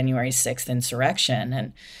the January 6th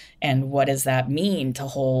insurrection and what does that mean to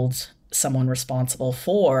hold someone responsible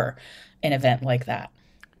for an event like that.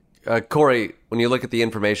 Corey, when you look at the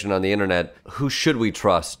information on the internet, who should we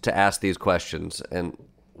trust to ask these questions, and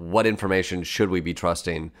what information should we be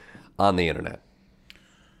trusting on the internet?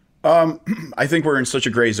 I think we're in such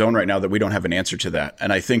a gray zone right now that we don't have an answer to that.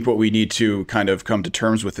 And I think what we need to kind of come to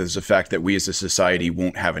terms with is the fact that we as a society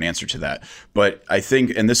won't have an answer to that. But I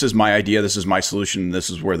think, and this is my idea, this is my solution,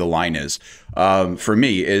 this is where the line is, for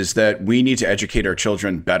me, is that we need to educate our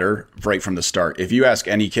children better right from the start. If you ask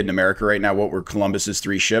any kid in America right now what were Columbus's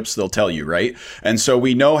 3 ships, they'll tell you, right? And so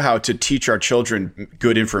we know how to teach our children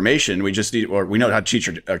good information. We know how to teach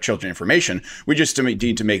our children information. We just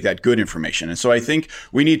need to make that good information. And so I think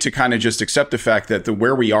we need to to kind of just accept the fact that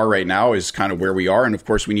where we are right now is kind of where we are. And of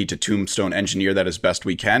course, we need to tombstone engineer that as best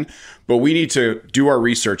we can. But we need to do our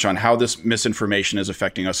research on how this misinformation is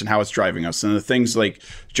affecting us and how it's driving us, and the things like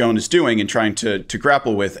Joan is doing and trying to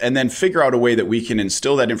grapple with, and then figure out a way that we can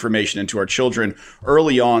instill that information into our children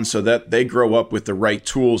early on so that they grow up with the right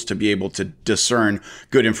tools to be able to discern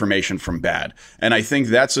good information from bad. And I think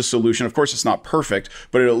that's a solution. Of course, it's not perfect,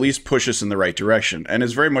 but it at least pushes us in the right direction. And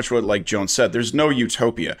it's very much what, like Joan said, there's no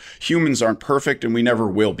utopia. Humans aren't perfect, and we never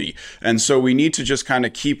will be. And so we need to just kind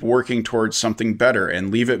of keep working towards something better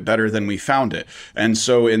and leave it better than we found it. And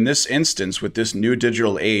so in this instance, with this new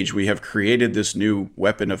digital age, we have created this new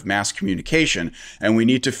weapon of mass communication, and we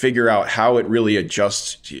need to figure out how it really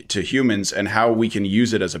adjusts to humans and how we can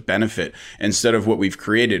use it as a benefit instead of what we've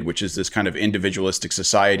created, which is this kind of individualistic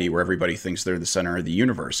society where everybody thinks they're the center of the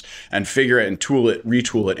universe, and figure it and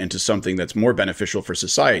retool it into something that's more beneficial for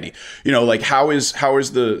society. You know, like how is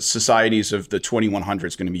the societies of the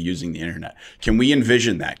 2100s going to be using the internet? Can we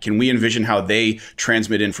envision that? Can we envision how they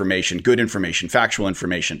transmit information, good information, factual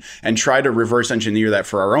information, and try to reverse engineer that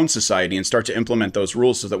for our own society and start to implement those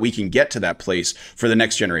rules so that we can get to that place for the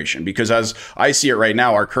next generation? Because as I see it right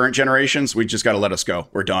now, our current generations, we just got to let us go.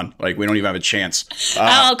 We're done. Like, we don't even have a chance.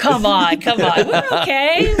 Oh, come on. We're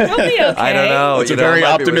okay. We'll be okay. I don't know. It's a very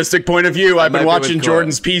optimistic point of view. I've been watching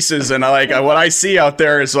Jordan's pieces, and what I see out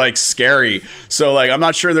there is like scary. So like, I'm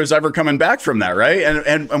not sure there's ever coming back from that, right?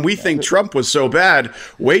 And we think Trump was so bad.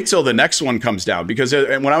 Wait till the next one comes down. Because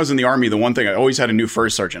when I was in the Army, the one thing, I always had a new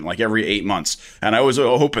first sergeant, like every 8 months. And I was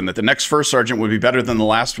hoping that the next first sergeant would be better than the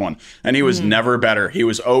last one. And he was never better. He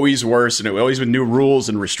was always worse. And it always with new rules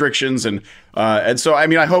and restrictions. And so, I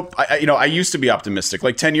mean, I hope, I used to be optimistic,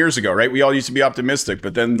 like 10 years ago, right? We all used to be optimistic,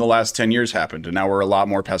 but then the last 10 years happened, and now we're a lot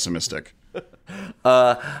more pessimistic.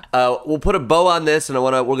 We'll put a bow on this, and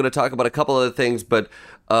we're going to talk about a couple other things, but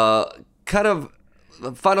kind of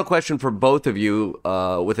the final question for both of you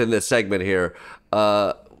within this segment here.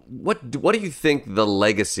 What do you think the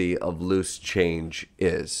legacy of Loose Change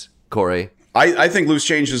is, Corey? I think Loose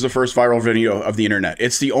Change is the first viral video of the internet.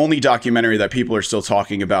 It's the only documentary that people are still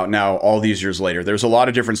talking about now, all these years later. There's a lot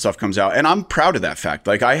of different stuff comes out, and I'm proud of that fact.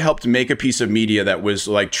 Like, I helped make a piece of media that was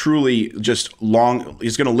like truly just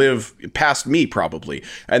is going to live past me probably.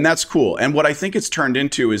 And that's cool. And what I think it's turned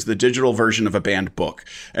into is the digital version of a banned book.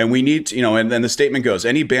 And we need to, and then the statement goes,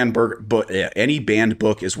 any banned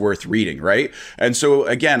book is worth reading, right? And so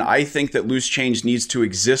again, I think that Loose Change needs to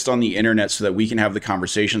exist on the internet so that we can have the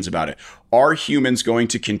conversations about it. Are humans going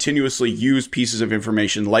to continuously use pieces of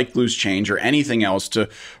information like Loose Change or anything else to,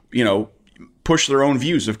 push their own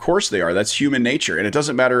views? Of course they are. That's human nature. And it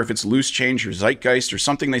doesn't matter if it's Loose Change or Zeitgeist or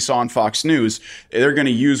something they saw on Fox News. They're going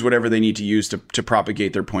to use whatever they need to use to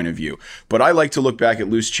propagate their point of view. But I like to look back at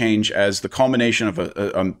Loose Change as the culmination of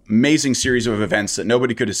an amazing series of events that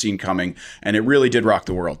nobody could have seen coming. And it really did rock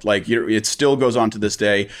the world. Like, it still goes on to this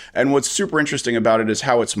day. And what's super interesting about it is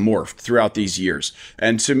how it's morphed throughout these years.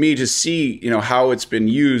 And to me, to see, how it's been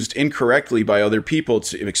used incorrectly by other people,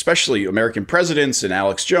 especially American presidents and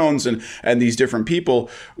Alex Jones and these different people,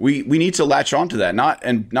 we need to latch onto that,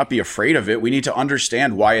 not be afraid of it. We need to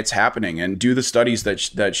understand why it's happening and do the studies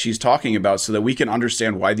that she's talking about so that we can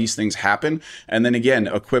understand why these things happen, and then again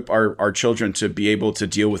equip our children to be able to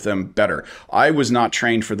deal with them better. I was not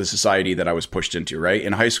trained for the society that I was pushed into, right?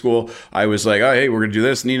 In high school, I was like, oh, hey, we're gonna do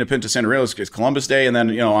this, Nina Pinta Santarelli, it's Columbus Day, and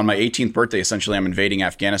then on my 18th birthday, essentially I'm invading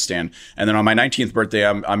Afghanistan, and then on my 19th birthday,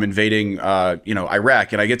 I'm invading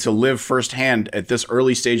Iraq, and I get to live firsthand at this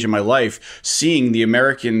early stage in my life seeing the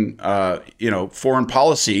American, foreign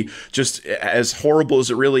policy just as horrible as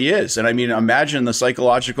it really is. And I mean, imagine the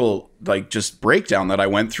psychological, just breakdown that I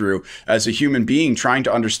went through as a human being, trying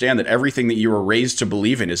to understand that everything that you were raised to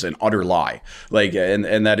believe in is an utter lie.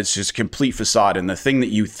 And that it's just complete facade. And the thing that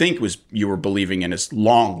you think you were believing in is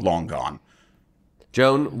long, long gone.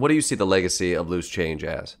 Joan, what do you see the legacy of Loose Change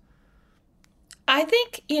as? I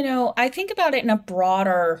think, I think about it in a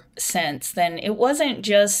broader sense than it wasn't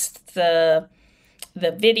just the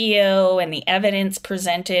video and the evidence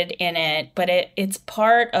presented in it, but it's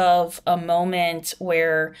part of a moment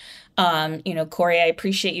where, Corey, I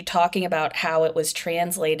appreciate you talking about how it was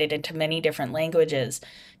translated into many different languages.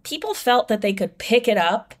 People felt that they could pick it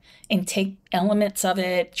up and take elements of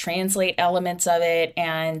it, translate elements of it,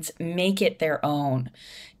 and make it their own.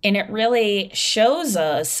 And it really shows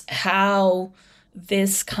us how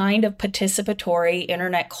this kind of participatory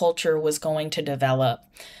internet culture was going to develop,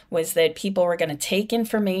 was that people were going to take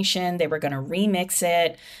information, they were going to remix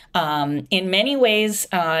it. In many ways,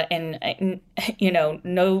 and you know,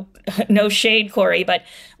 no shade, Corey, but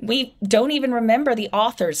we don't even remember the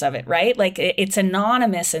authors of it, right? Like it's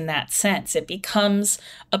anonymous in that sense. It becomes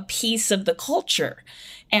a piece of the culture.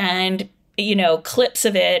 And you know, clips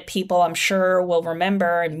of it, people I'm sure will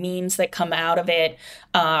remember, and memes that come out of it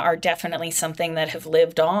are definitely something that have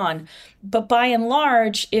lived on. But by and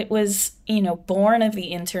large, it was, you know, born of the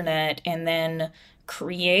internet and then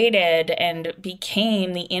created and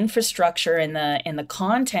became the infrastructure and the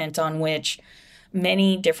content on which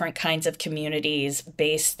many different kinds of communities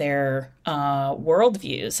base their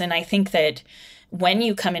worldviews. And I think that when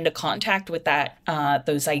you come into contact with that,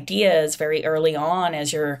 those ideas very early on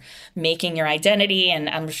as you're making your identity, and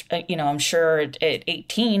I'm sure at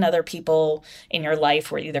 18, other people in your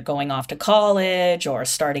life were either going off to college or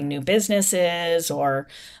starting new businesses or,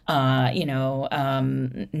 not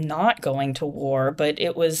going to war. But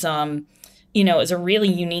it was, it was a really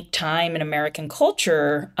unique time in American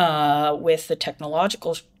culture with the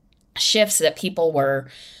technological shifts that people were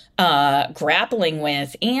grappling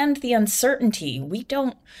with and the uncertainty.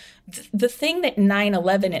 The thing that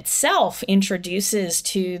 9/11 itself introduces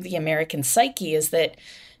to the American psyche is that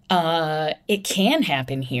it can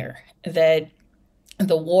happen here, that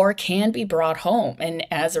the war can be brought home. And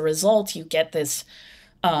as a result, you get this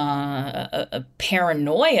a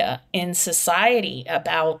paranoia in society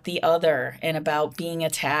about the other and about being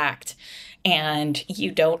attacked. And you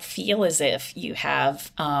don't feel as if you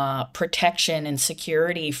have protection and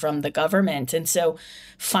security from the government. And so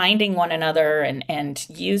finding one another and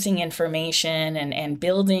using information and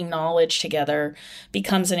building knowledge together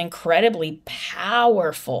becomes an incredibly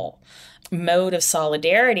powerful mode of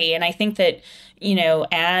solidarity. And I think that,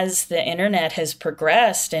 as the internet has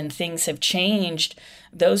progressed and things have changed,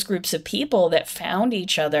 those groups of people that found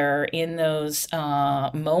each other in those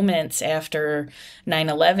moments after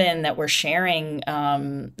 9/11 that were sharing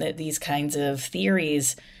these kinds of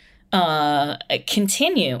theories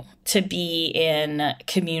continue to be in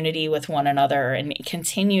community with one another and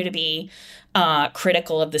continue to be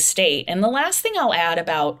critical of the state. And the last thing I'll add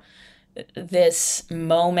about this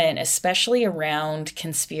moment, especially around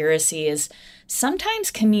conspiracy, is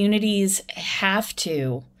sometimes communities have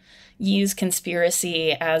to use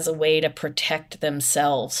conspiracy as a way to protect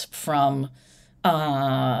themselves from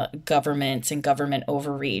governments and government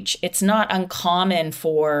overreach. It's not uncommon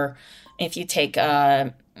for, if you take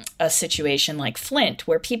a situation like Flint,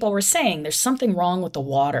 where people were saying there's something wrong with the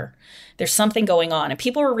water, there's something going on. And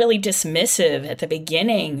people were really dismissive at the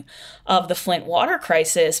beginning of the Flint water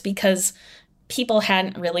crisis because people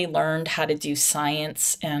hadn't really learned how to do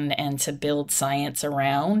science and to build science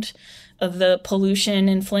around the pollution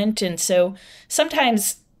in Flint. And so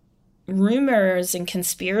sometimes rumors and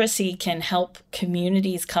conspiracy can help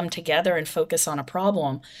communities come together and focus on a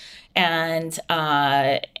problem. And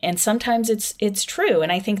sometimes it's true.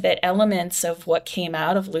 And I think that elements of what came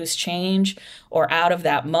out of Loose Change or out of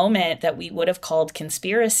that moment that we would have called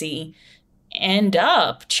conspiracy end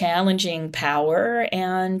up challenging power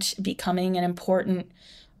and becoming an important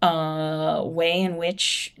way in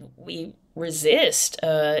which we resist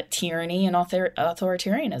tyranny and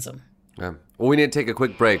authoritarianism. Yeah. Well, we need to take a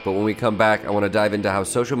quick break, but when we come back, I want to dive into how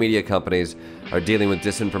social media companies are dealing with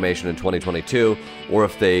disinformation in 2022, or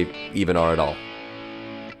if they even are at all.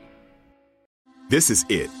 This is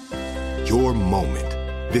it. Your moment.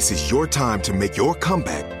 This is your time to make your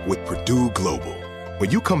comeback with Purdue Global.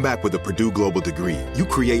 When you come back with a Purdue Global degree, you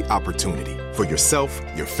create opportunity for yourself,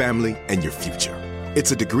 your family, and your future.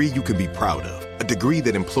 It's a degree you can be proud of, a degree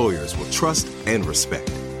that employers will trust and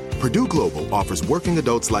respect. Purdue Global offers working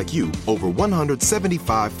adults like you over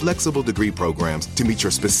 175 flexible degree programs to meet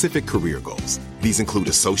your specific career goals. These include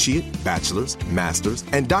associate, bachelor's, master's,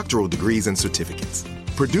 and doctoral degrees and certificates.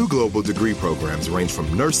 Purdue Global degree programs range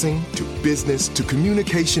from nursing to business to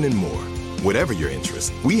communication and more. Whatever your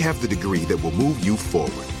interest, we have the degree that will move you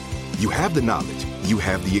forward. You have the knowledge, you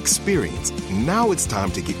have the experience. Now it's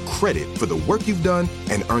time to get credit for the work you've done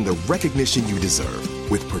and earn the recognition you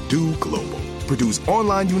deserve with Purdue Global, Purdue's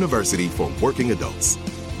online university for working adults.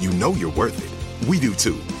 You know you're worth it. We do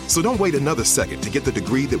too. So don't wait another second to get the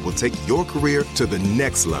degree that will take your career to the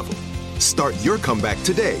next level. Start your comeback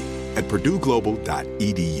today at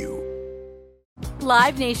purdueglobal.edu.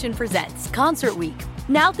 Live Nation presents Concert Week.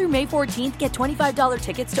 Now through May 14th, get $25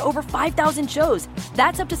 tickets to over 5,000 shows.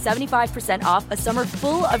 That's up to 75% off a summer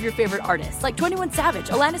full of your favorite artists like 21 Savage,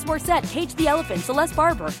 Alanis Morissette, Cage the Elephant, Celeste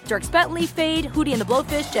Barber, Dierks Bentley, Fade, Hootie and the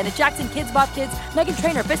Blowfish, Janet Jackson, Kids Bop Kids, Meghan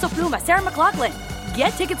Trainor, Peso Pluma, Sarah McLachlan. Get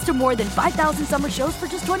tickets to more than 5,000 summer shows for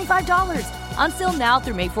just $25. Until now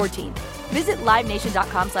through May 14th. Visit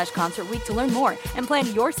LiveNation.com/Concert Week to learn more and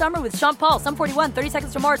plan your summer with Sean Paul, Sum 41, 30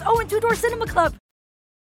 Seconds to Mars, and Two Door Cinema Club.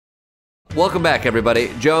 Welcome back, everybody.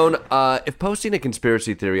 Joan, if posting a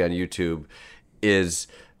conspiracy theory on YouTube is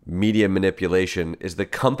media manipulation, is the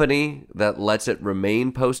company that lets it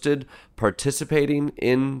remain posted participating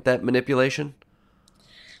in that manipulation?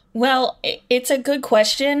 Well, it's a good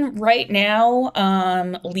question. Right now,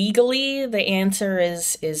 legally, the answer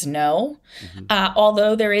is no.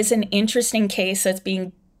 Although there is an interesting case that's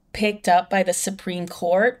being picked up by the Supreme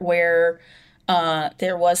Court where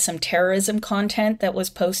there was some terrorism content that was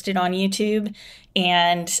posted on YouTube,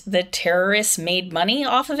 and the terrorists made money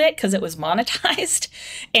off of it because it was monetized.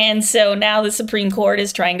 And so now the Supreme Court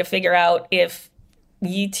is trying to figure out if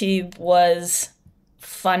YouTube was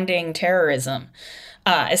funding terrorism.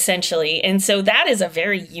 Essentially. And so that is a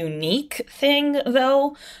very unique thing,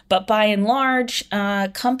 though. But by and large,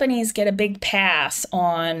 companies get a big pass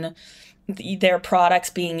on their products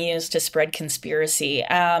being used to spread conspiracy.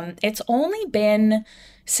 It's only been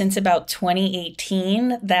since about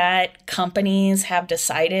 2018 that companies have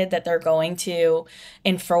decided that they're going to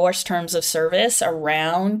enforce terms of service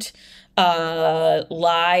around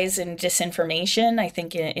lies and disinformation. I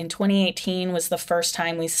think in 2018 was the first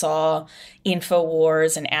time we saw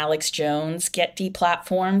InfoWars and Alex Jones get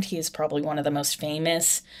deplatformed. He's probably one of the most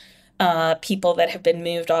famous people that have been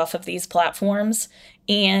moved off of these platforms.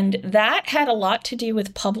 And that had a lot to do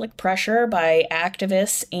with public pressure by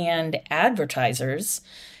activists and advertisers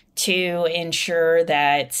to ensure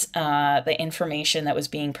that the information that was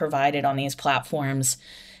being provided on these platforms,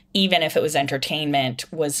 even if it was entertainment,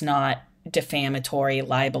 was not defamatory,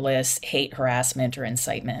 libelous, hate, harassment, or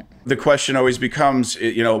incitement. The question always becomes,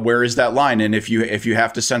 where is that line? And if you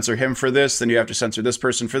have to censor him for this, then you have to censor this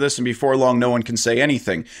person for this. And before long, no one can say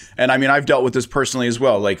anything. And I mean, I've dealt with this personally as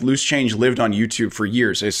well. Like Loose Change lived on YouTube for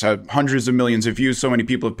years. It's had hundreds of millions of views. So many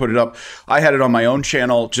people have put it up. I had it on my own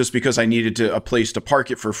channel just because I needed a place to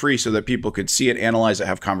park it for free so that people could see it, analyze it,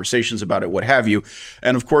 have conversations about it, what have you.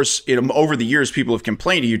 And of course, over the years, people have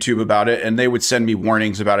complained to YouTube about it, and they would send me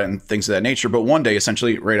warnings about it and things of that nature. But one day,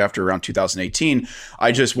 essentially right after around 2018,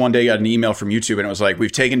 I just one day got an email from YouTube, and it was like,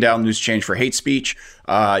 we've taken down Loose Change for hate speech.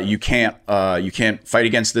 You can't fight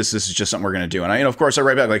against this. This is just something we're going to do. And of course, I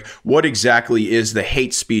write back like, what exactly is the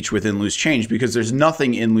hate speech within Loose Change? Because there's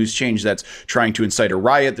nothing in Loose Change that's trying to incite a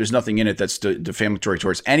riot. There's nothing in it that's defamatory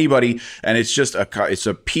towards anybody. And it's just it's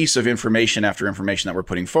a piece of information after information that we're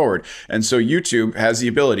putting forward. And so YouTube has the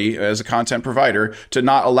ability as a content provider to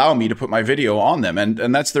not allow me to put my video on them.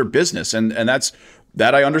 And that's their business. And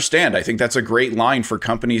that I understand. I think that's a great line for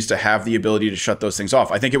companies to have the ability to shut those things off.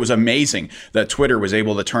 I think it was amazing that Twitter was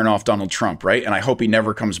able to turn off Donald Trump, right? And I hope he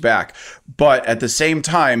never comes back. But at the same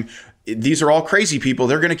time, these are all crazy people.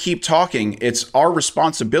 They're going to keep talking. It's our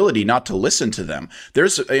responsibility not to listen to them.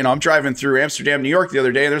 There's, I'm driving through Amsterdam, New York the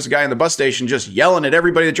other day. There's a guy in the bus station just yelling at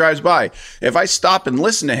everybody that drives by. If I stop and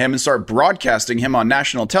listen to him and start broadcasting him on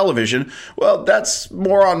national television, well, that's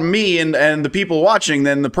more on me and the people watching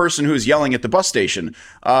than the person who's yelling at the bus station.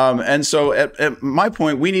 And so at my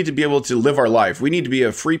point, we need to be able to live our life. We need to be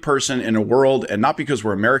a free person in a world, and not because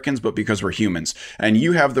we're Americans, but because we're humans. And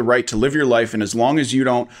you have the right to live your life. And as long as you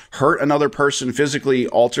don't hurt another person, physically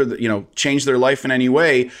alter, change their life in any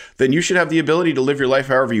way, then you should have the ability to live your life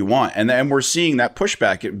however you want. And we're seeing that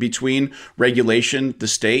pushback between regulation, the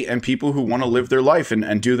state, and people who want to live their life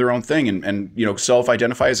and do their own thing and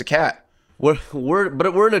self-identify as a cat.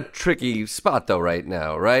 We're in a tricky spot though right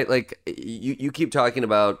now, right? Like you keep talking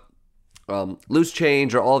about Loose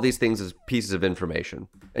Change or all these things as pieces of information.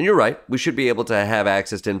 And you're right. We should be able to have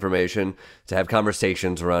access to information, to have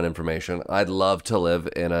conversations around information. I'd love to live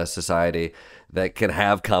in a society that can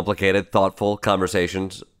have complicated, thoughtful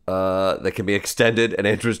conversations that can be extended and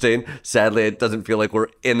interesting. Sadly, it doesn't feel like we're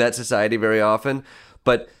in that society very often.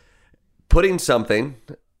 But putting something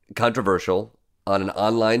controversial on an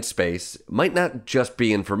online space might not just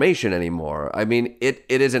be information anymore. I mean, it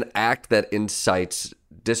is an act that incites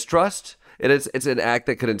distrust. It's an act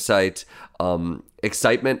that could incite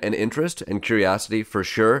excitement and interest and curiosity for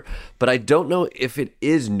sure, but I don't know if it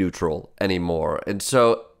is neutral anymore. And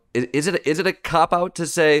so is it a cop-out to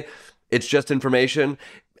say it's just information?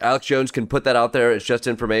 Alex Jones can put that out there. It's just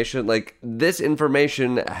information. Like, this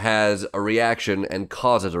information has a reaction and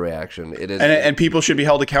causes a reaction. It is, and people should be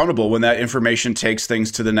held accountable when that information takes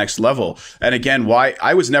things to the next level. And again, why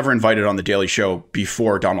I was never invited on the Daily Show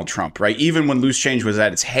before Donald Trump, right? Even when Loose Change was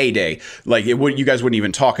at its heyday, like you guys wouldn't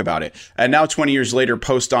even talk about it. And now 20 years later,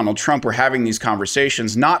 post Donald Trump, we're having these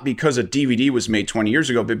conversations, not because a DVD was made 20 years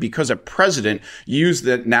ago, but because a president used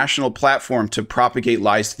the national platform to propagate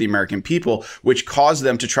lies to the American people, which caused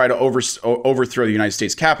them to try to overthrow the United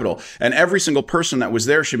States Capitol. And every single person that was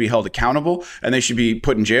there should be held accountable, and they should be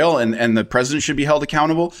put in jail, and the president should be held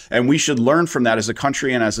accountable. And we should learn from that as a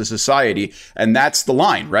country and as a society. And that's the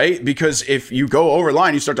line, right? Because if you go over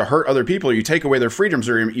line, you start to hurt other people, you take away their freedoms,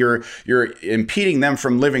 or you're impeding them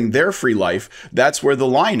from living their free life. That's where the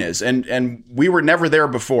line is. And we were never there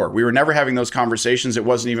before. We were never having those conversations. It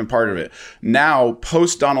wasn't even part of it. Now,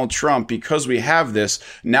 post Donald Trump, because we have this,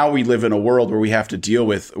 now we live in a world where we have to deal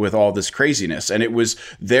with all this craziness. And it was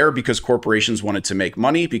there because corporations wanted to make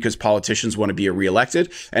money, because politicians want to be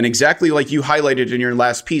reelected. And exactly like you highlighted in your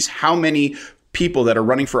last piece, how many people that are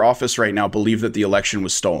running for office right now believe that the election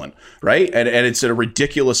was stolen, right? And it's a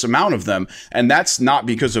ridiculous amount of them. And that's not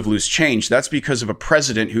because of Loose Change. That's because of a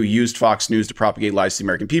president who used Fox News to propagate lies to the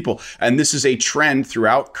American people. And this is a trend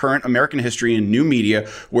throughout current American history and new media,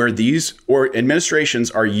 where these administrations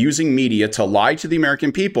are using media to lie to the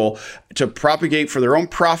American people, to propagate for their own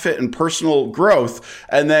profit and personal growth.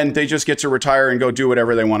 And then they just get to retire and go do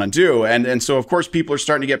whatever they want to do. And so, of course, people are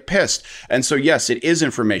starting to get pissed. And so, yes, it is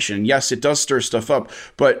information. Yes, it does stir stuff up.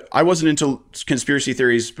 But I wasn't into conspiracy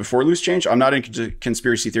theories before Loose Change. I'm not into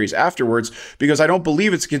conspiracy theories afterwards, because I don't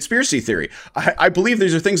believe it's a conspiracy theory. I believe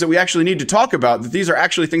these are things that we actually need to talk about, that these are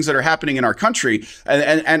actually things that are happening in our country.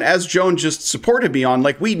 And as Joan just supported me on,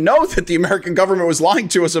 like, we know that the American government was lying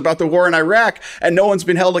to us about the war in Iraq, and no one's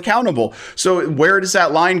been held accountable. So where does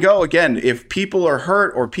that line go? Again, if people are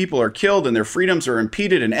hurt or people are killed and their freedoms are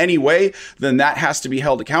impeded in any way, then that has to be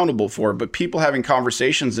held accountable for. But people having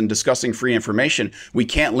conversations and discussing free information, we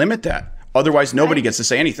can't limit that. Otherwise, nobody gets to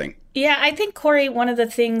say anything. Yeah, I think, Corey, one of the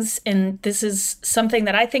things, and this is something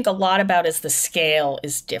that I think a lot about, is the scale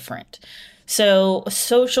is different. So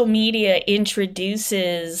social media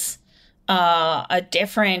introduces a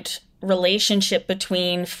different relationship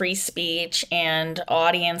between free speech and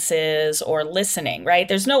audiences or listening, right?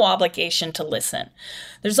 There's no obligation to listen.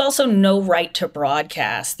 There's also no right to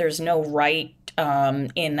broadcast. There's no right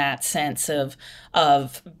in that sense of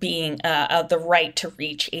being the right to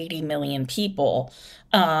reach 80 million people.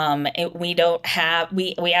 We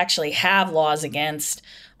actually have laws against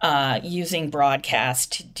using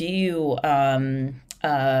broadcast to do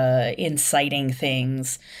inciting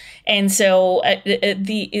things. And so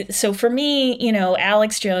so for me,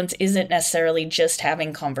 Alex Jones isn't necessarily just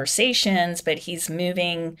having conversations, but he's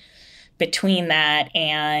moving between that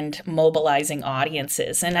and mobilizing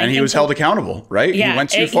audiences. And he was held accountable, right? Yeah, he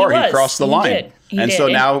went too far. He crossed the line. He did. So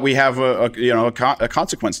now we have a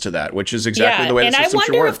consequence to that, which is exactly the way the system should work.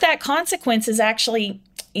 And I wonder if that consequence is actually,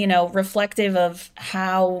 reflective of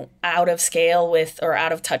how out of scale with, or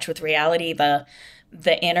out of touch with reality, the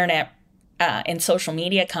internet and social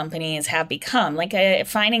media companies have become. Like,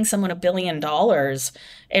 finding someone $1 billion,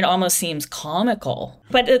 it almost seems comical.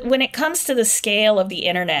 But when it comes to the scale of the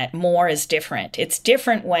internet, more is different. It's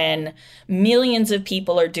different when millions of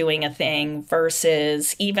people are doing a thing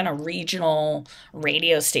versus even a regional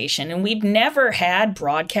radio station. And we've never had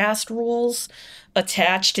broadcast rules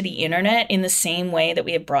attached to the internet in the same way that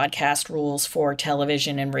we have broadcast rules for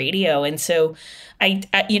television and radio. And so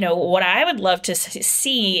what I would love to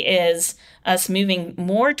see is us moving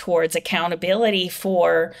more towards accountability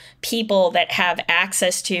for people that have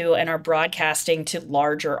access to and are broadcasting to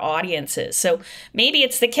larger audiences. So maybe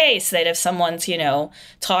it's the case that if someone's,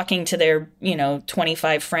 talking to their,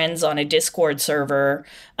 25 friends on a Discord server,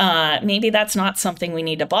 maybe that's not something we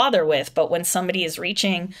need to bother with. But when somebody is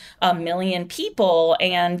reaching 1 million people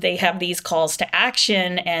and they have these calls to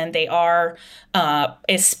action, and they are,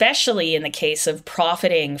 especially in the case of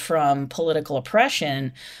profiting from political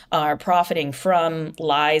oppression, profiting from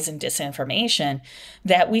lies and disinformation,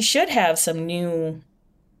 that we should have some new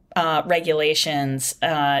regulations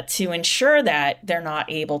to ensure that they're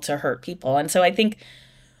not able to hurt people. And so I think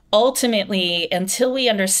ultimately, until we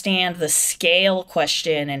understand the scale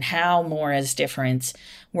question and how more is different,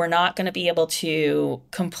 we're not going to be able to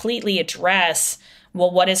completely address,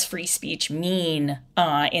 well, what does free speech mean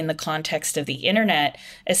in the context of the internet,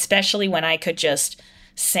 especially when I could just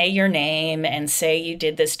say your name and say you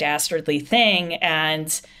did this dastardly thing,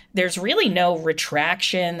 and there's really no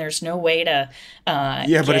retraction. There's no way to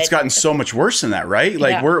but it's gotten so much worse than that, right?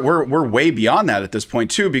 Like Yeah. we're way beyond that at this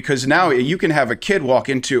point too, because now you can have a kid walk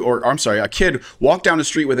down the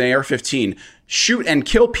street with an AR-15, shoot and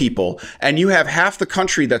kill people, and you have half the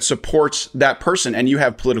country that supports that person, and you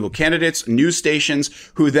have political candidates, news stations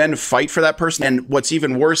who then fight for that person. And what's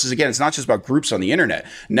even worse is, again, it's not just about groups on the internet.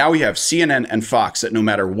 Now we have CNN and Fox that no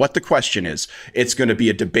matter what the question is, it's going to be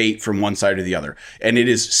a debate from one side or the other. And it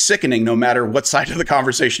is sickening no matter what side of the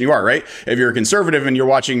conversation you are, right? If you're a conservative and you're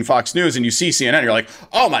watching Fox News and you see CNN, you're like,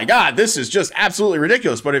 oh my God, this is just absolutely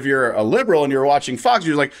ridiculous. But if you're a liberal and you're watching Fox,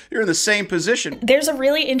 you're like, you're in the same position. There's a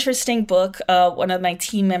really interesting book one of my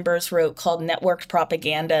team members wrote called Networked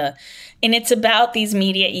Propaganda. And it's about these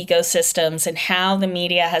media ecosystems and how the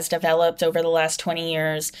media has developed over the last 20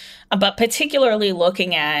 years, but particularly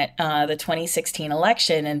looking at the 2016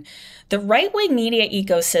 election. And the right-wing media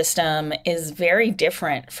ecosystem is very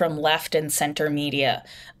different from left and center media.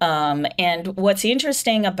 And what's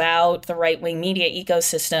interesting about the right-wing media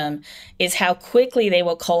ecosystem is how quickly they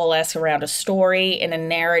will coalesce around a story and a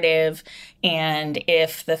narrative. And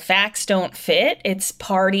if the facts don't fit, it's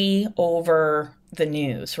party over the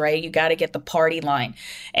news, right? You got to get the party line.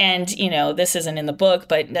 And, this isn't in the book,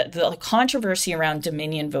 but the controversy around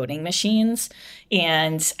Dominion voting machines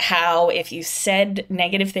and how if you said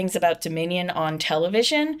negative things about Dominion on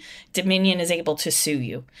television, Dominion is able to sue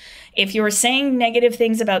you. If you were saying negative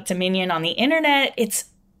things about Dominion on the internet,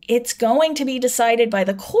 it's going to be decided by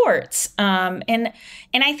the courts. And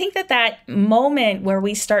I think that moment where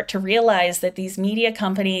we start to realize that these media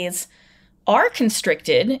companies are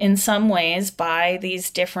constricted in some ways by these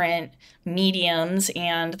different mediums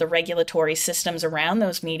and the regulatory systems around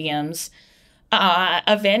those mediums,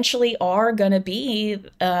 eventually are going to be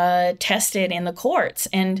tested in the courts.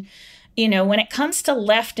 And, when it comes to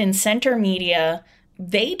left and center media,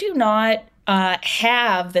 they do not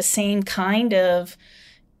have the same kind of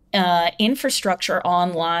infrastructure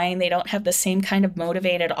online. They don't have the same kind of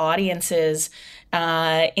motivated audiences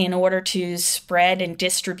in order to spread and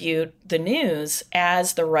distribute the news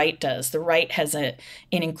as the right does. The right has an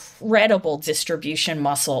incredible distribution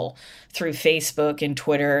muscle through Facebook and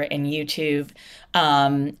Twitter and YouTube.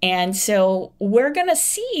 And so we're going to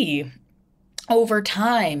see over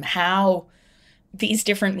time how these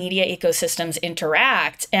different media ecosystems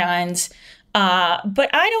interact. And but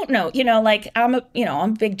I don't know, I'm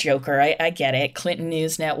a big joker. I get it. Clinton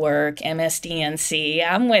News Network, MSDNC.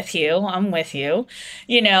 I'm with you,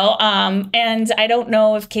 and I don't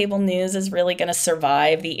know if cable news is really going to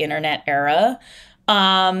survive the internet era.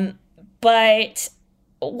 But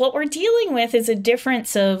what we're dealing with is a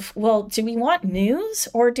difference of, well, do we want news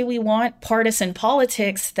or do we want partisan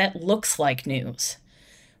politics that looks like news?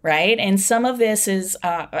 Right. And some of this is,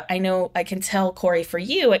 I know I can tell, Corey, for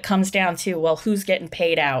you, it comes down to, well, who's getting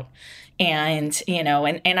paid out? And,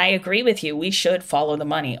 and I agree with you. We should follow the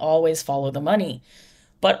money, always follow the money.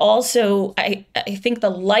 But also, I think the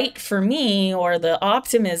light for me, or the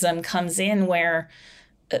optimism, comes in where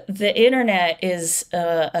the internet is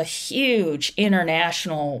a huge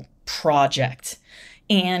international project.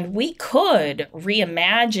 And we could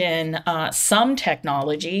reimagine some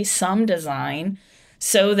technology, some design,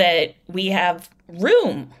 so that we have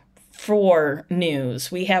room for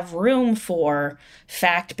news. We have room for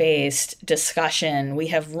fact-based discussion.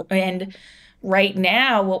 And right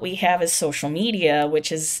now what we have is social media,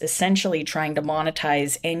 which is essentially trying to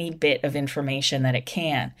monetize any bit of information that it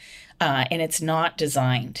can. And it's not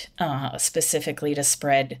designed specifically to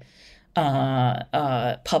spread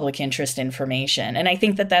public interest information. And I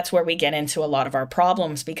think that's where we get into a lot of our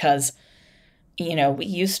problems, because we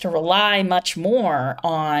used to rely much more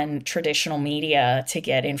on traditional media to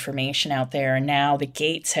get information out there. And now the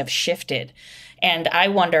gates have shifted. And I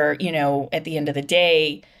wonder, at the end of the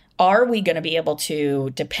day, are we going to be able to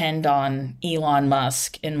depend on Elon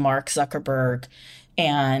Musk and Mark Zuckerberg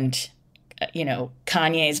and,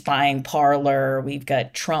 Kanye's buying Parler? We've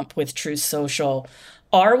got Trump with Truth Social.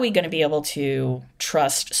 Are we going to be able to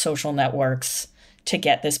trust social networks to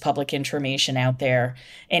get this public information out there?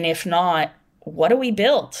 And if not, what do we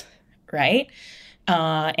build, right?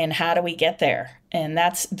 And how do we get there? And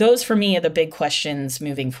those for me are the big questions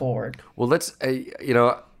moving forward. Well, let's, I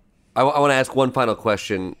want to ask one final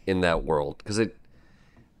question in that world, because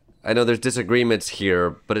I know there's disagreements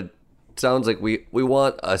here, but it sounds like we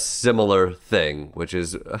want a similar thing, which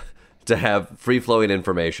is to have free-flowing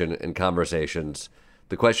information and conversations.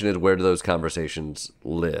 The question is, where do those conversations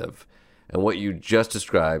live? And what you just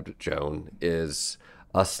described, Joan, is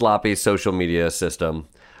a sloppy social media system,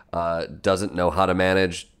 doesn't know how to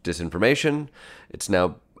manage disinformation. It's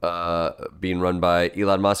now being run by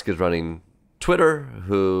Elon Musk is running Twitter,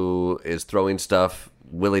 who is throwing stuff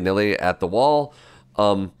willy-nilly at the wall.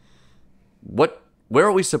 Where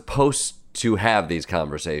are we supposed to have these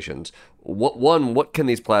conversations? What can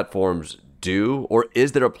these platforms do? Or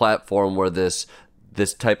is there a platform where this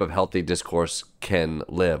type of healthy discourse can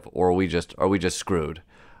live? Or are we just screwed?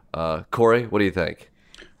 Corey, what do you think?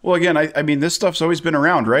 Well, again, I mean, this stuff's always been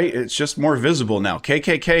around, right? It's just more visible now.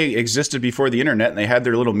 KKK existed before the internet, and they had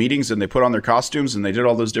their little meetings, and they put on their costumes, and they did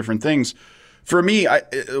all those different things. For me,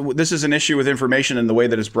 this is an issue with information and the way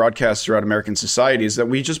that it's broadcast throughout American society is that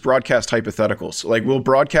we just broadcast hypotheticals. Like, we'll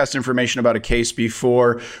broadcast information about a case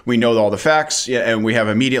before we know all the facts, and we have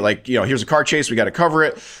immediate, like, here's a car chase, we got to cover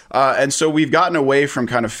it. And so we've gotten away from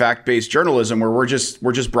kind of fact-based journalism where we're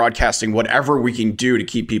just broadcasting whatever we can do to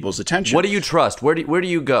keep people's attention. What do you trust? Where do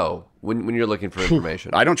you go when you're looking for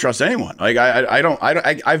information? I don't trust anyone. Like,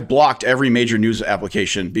 I've blocked every major news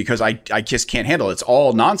application because I just can't handle it. It's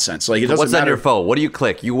all nonsense. Like, it doesn't What's matter. On your phone? What do you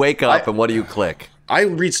click? You wake up and what do you click? I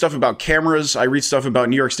read stuff about cameras. I read stuff about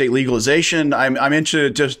New York State legalization. I'm into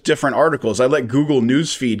just different articles. I let Google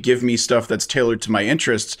Newsfeed give me stuff that's tailored to my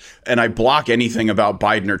interests, and I block anything about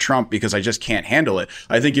Biden or Trump because I just can't handle it.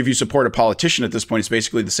 I think if you support a politician at this point, it's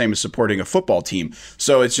basically the same as supporting a football team.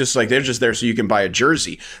 So it's just like they're just there so you can buy a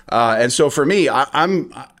jersey. And so for me,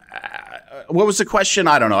 I'm what was the question?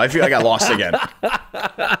 I don't know. I feel like I got lost again.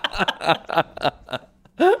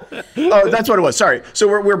 Oh, that's what it was. Sorry. So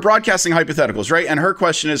we're broadcasting hypotheticals, right? And her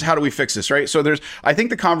question is, how do we fix this, right? So I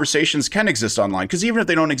think the conversations can exist online because even if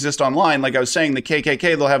they don't exist online, like I was saying, the KKK,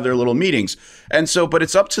 they'll have their little meetings. And so, but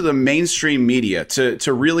it's up to the mainstream media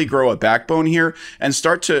to really grow a backbone here and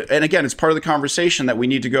start to, and again, it's part of the conversation that we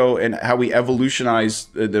need to go and how we evolutionize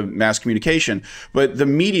the mass communication. But the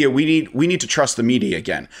media, we need to trust the media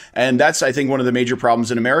again. And that's, I think, one of the major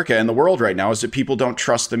problems in America and the world right now is that people don't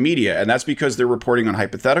trust the media. And that's because they're reporting on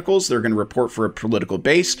hypotheticals. They're going to report for a political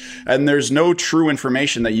base, and there's no true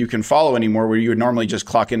information that you can follow anymore where you would normally just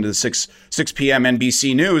clock into the 6 p.m.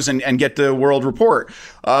 NBC News and get the world report.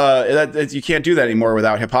 You can't do that anymore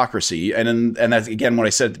without hypocrisy. And that's, again, what I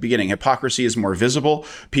said at the beginning. Hypocrisy is more visible.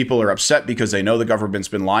 People are upset because they know the government's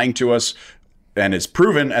been lying to us. And it's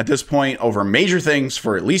proven at this point over major things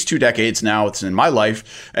for at least 2 decades now. It's in my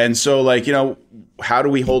life. And so, like, how do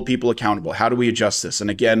we hold people accountable? How do we adjust this? And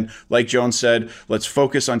again, like Joan said, let's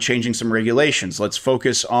focus on changing some regulations. Let's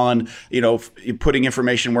focus on, putting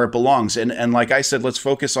information where it belongs. And like I said, let's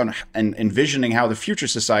focus on envisioning how the future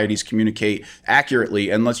societies communicate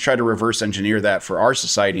accurately. And let's try to reverse engineer that for our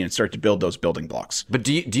society and start to build those building blocks. But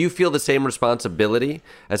do you feel the same responsibility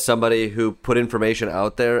as somebody who put information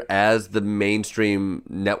out there as the mainstream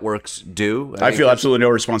networks do? I feel absolutely no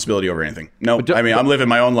responsibility over anything. No, I'm living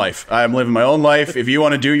my own life. I'm living my own life. If you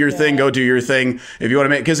want to do your thing, go do your thing. If you want to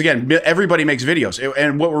make, because again, everybody makes videos.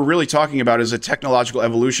 And what we're really talking about is a technological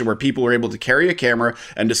evolution where people are able to carry a camera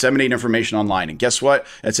and disseminate information online. And guess what?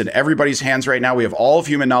 It's in everybody's hands right now. We have all of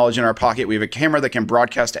human knowledge in our pocket. We have a camera that can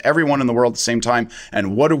broadcast to everyone in the world at the same time.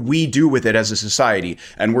 And what do we do with it as a society?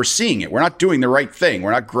 And we're seeing it. We're not doing the right thing.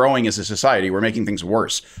 We're not growing as a society. We're making things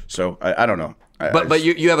worse. So I don't know. But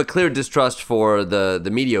you have a clear distrust for the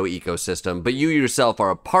media ecosystem, but you yourself are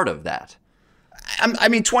a part of that.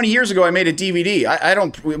 20 years ago, I made a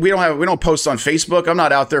DVD. We don't post on Facebook. I'm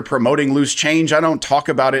not out there promoting loose change. I don't talk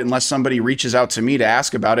about it unless somebody reaches out to me to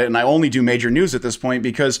ask about it. And I only do major news at this point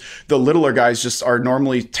because the littler guys just are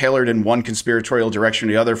normally tailored in one conspiratorial direction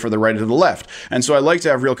or the other for the right or the left. And so I like to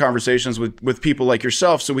have real conversations with people like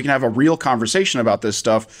yourself so we can have a real conversation about this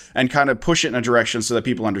stuff and kind of push it in a direction so that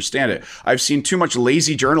people understand it. I've seen too much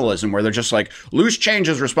lazy journalism where they're just like, loose change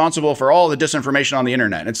is responsible for all the disinformation on the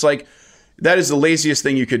internet. And it's like, that is the laziest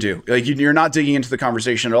thing you could do. Like, you're not digging into the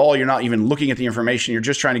conversation at all. You're not even looking at the information. You're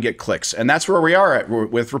just trying to get clicks. And that's where we are at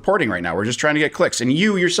with reporting right now. We're just trying to get clicks. And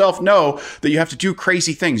you yourself know that you have to do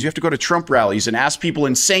crazy things. You have to go to Trump rallies and ask people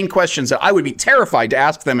insane questions that I would be terrified to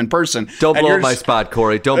ask them in person. Don't blow up my spot,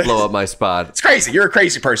 Corey. Don't blow up my spot. It's crazy. You're a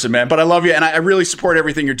crazy person, man. But I love you. And I really support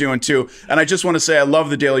everything you're doing, too. And I just want to say I love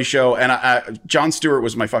The Daily Show. And Jon Stewart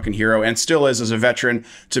was my fucking hero and still is as a veteran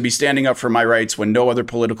to be standing up for my rights when no other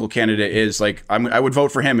political candidate is. Like, I would vote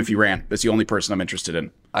for him if he ran. That's the only person I'm interested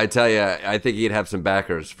in. I tell you, I think he'd have some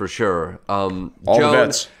backers for sure. All the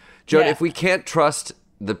vets. Joan, if we can't trust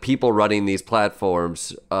the people running these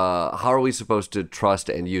platforms, how are we supposed to trust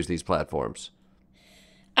and use these platforms?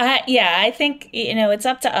 I think, it's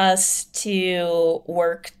up to us to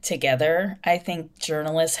work together. I think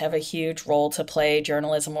journalists have a huge role to play.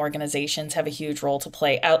 Journalism organizations have a huge role to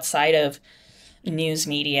play outside of news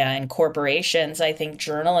media and corporations. I think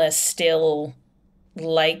journalists still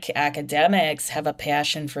like academics, have a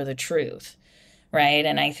passion for the truth, right?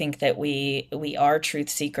 And I think that we are truth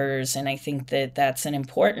seekers, and I think that that's an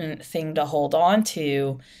important thing to hold on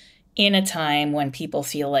to in a time when people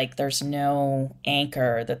feel like there's no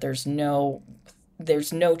anchor, that there's no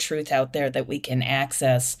truth out there that we can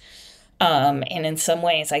access. And in some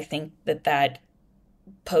ways, I think that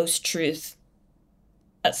post-truth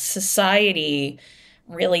society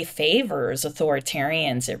really favors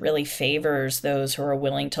authoritarians. It really favors those who are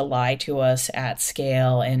willing to lie to us at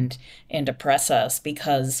scale and oppress us,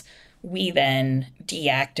 because we then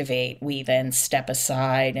deactivate, we then step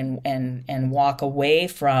aside and walk away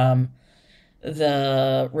from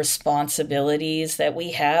the responsibilities that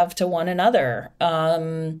we have to one another.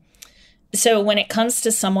 So when it comes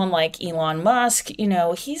to someone like Elon Musk,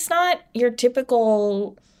 he's not your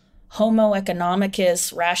typical Homo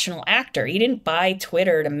economicus rational actor. He didn't buy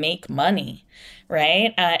Twitter to make money,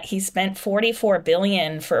 right? He spent $44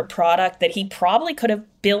 billion for a product that he probably could have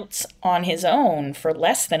built on his own for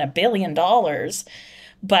less than $1 billion.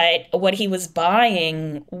 But what he was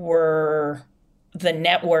buying were the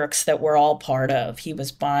networks that we're all part of. He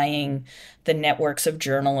was buying the networks of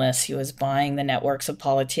journalists. He was buying the networks of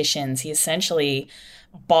politicians. He essentially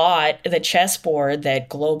bought the chessboard that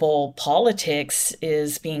global politics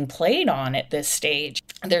is being played on at this stage.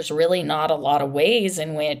 There's really not a lot of ways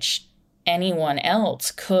in which anyone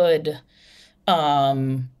else could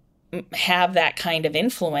have that kind of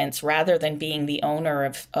influence rather than being the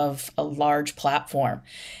owner of a large platform.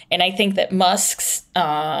 And I think that Musk's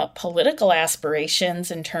political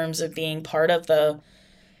aspirations in terms of being part of the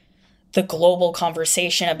global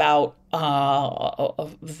conversation about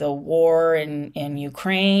the war in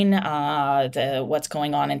Ukraine, what's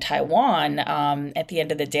going on in Taiwan, at the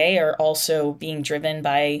end of the day are also being driven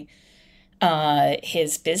by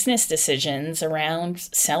his business decisions around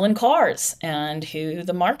selling cars and who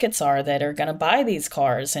the markets are that are going to buy these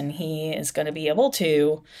cars. And he is going to be able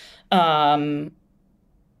to,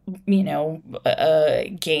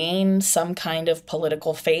 gain some kind of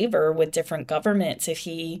political favor with different governments if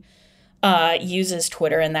he uses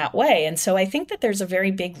Twitter in that way. And so I think that there's a very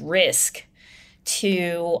big risk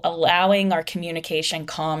to allowing our communication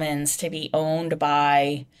commons to be owned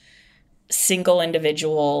by single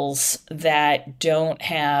individuals that don't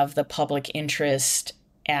have the public interest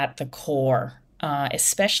at the core,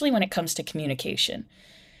 especially when it comes to communication.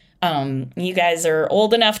 You guys are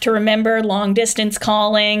old enough to remember long distance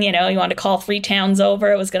calling. You want to call 3 towns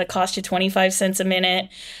over. It was going to cost you 25 cents a minute.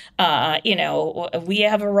 We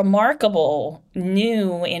have a remarkable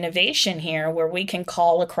new innovation here where we can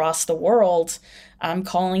call across the world. I'm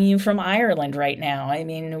calling you from Ireland right now. I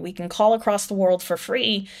mean, we can call across the world for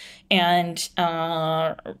free and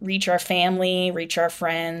reach our family, reach our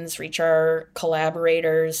friends, reach our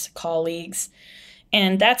collaborators, colleagues.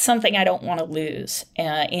 And that's something I don't want to lose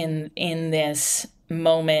in this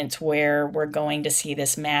moment where we're going to see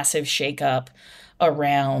this massive shakeup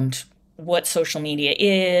around what social media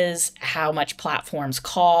is, how much platforms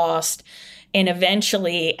cost, and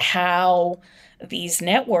eventually how these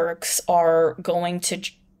networks are going to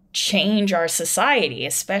change our society,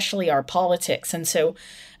 especially our politics. And so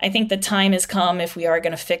I think the time has come, if we are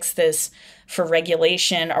going to fix this, for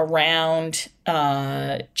regulation around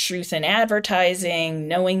truth in advertising,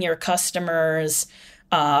 knowing your customers.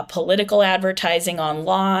 Political advertising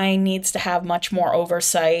online needs to have much more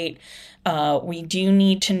oversight. We do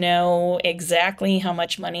need to know exactly how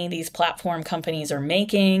much money these platform companies are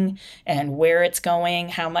making and where it's going,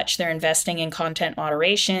 how much they're investing in content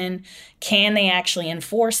moderation. Can they actually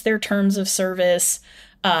enforce their terms of service?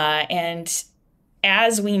 And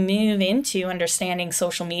as we move into understanding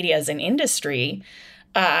social media as an industry,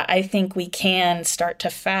 I think we can start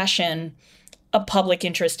to fashion a public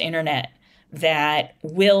interest internet that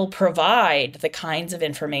will provide the kinds of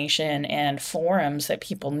information and forums that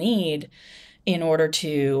people need in order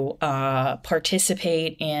to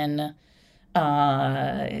participate in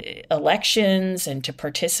elections and to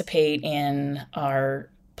participate in our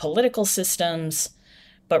political systems.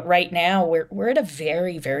 But right now, we're at a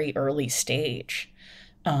very, very early stage.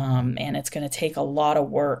 And it's going to take a lot of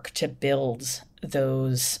work to build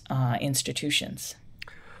those institutions.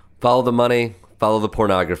 Follow the money, follow the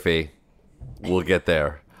pornography. We'll get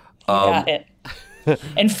there. Got it.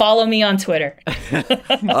 And follow me on Twitter.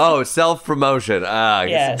 Oh, self-promotion.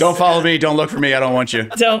 Yes. Don't follow me. Don't look for me. I don't want you.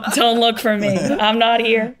 Don't look for me. I'm not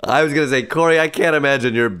here. I was going to say, Corey, I can't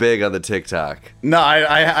imagine you're big on the TikTok. No,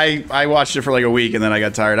 I watched it for like a week and then I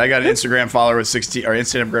got tired. I got an Instagram follower with 16 or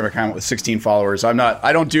Instagram account with 16 followers.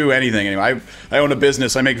 I don't do anything anymore. I own a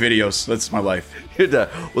business. I make videos. That's my life.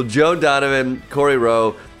 Well, Joan Donovan, Corey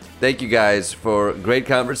Rowe, Thank you guys for great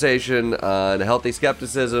conversation on healthy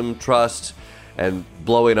skepticism, trust, and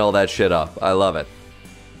blowing all that shit up. I love it.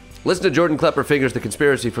 Listen to Jordan Klepper Fingers the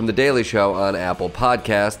Conspiracy from The Daily Show on Apple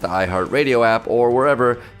Podcasts, the iHeartRadio app, or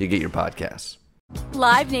wherever you get your podcasts.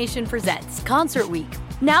 Live Nation presents Concert Week.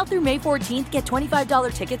 Now through May 14th, get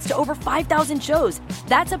 $25 tickets to over 5,000 shows.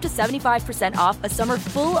 That's up to 75% off a summer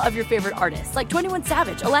full of your favorite artists like 21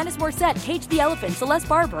 Savage, Alanis Morissette, Cage the Elephant, Celeste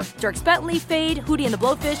Barber, Dierks Bentley, Fade, Hootie and the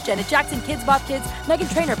Blowfish, Janet Jackson, Kids Bop Kids,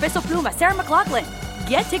 Meghan Trainor, Peso Pluma, Sarah McLachlan.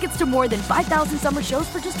 Get tickets to more than 5,000 summer shows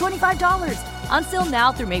for just $25. On sale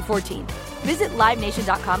now through May 14th. Visit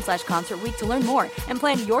LiveNation.com/Concert Week to learn more and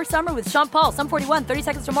plan your summer with Sean Paul, Sum 41, 30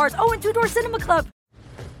 Seconds to Mars, and Two Door Cinema Club.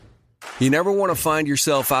 You never want to find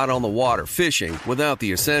yourself out on the water fishing without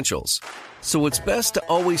the essentials. So it's best to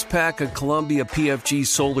always pack a Columbia PFG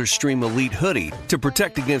Solar Stream Elite hoodie to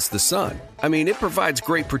protect against the sun. I mean, it provides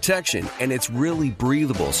great protection and it's really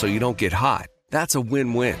breathable so you don't get hot. That's a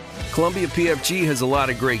win-win. Columbia PFG has a lot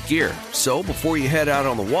of great gear. So before you head out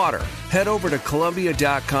on the water, head over to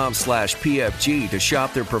Columbia.com/PFG to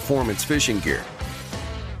shop their performance fishing gear.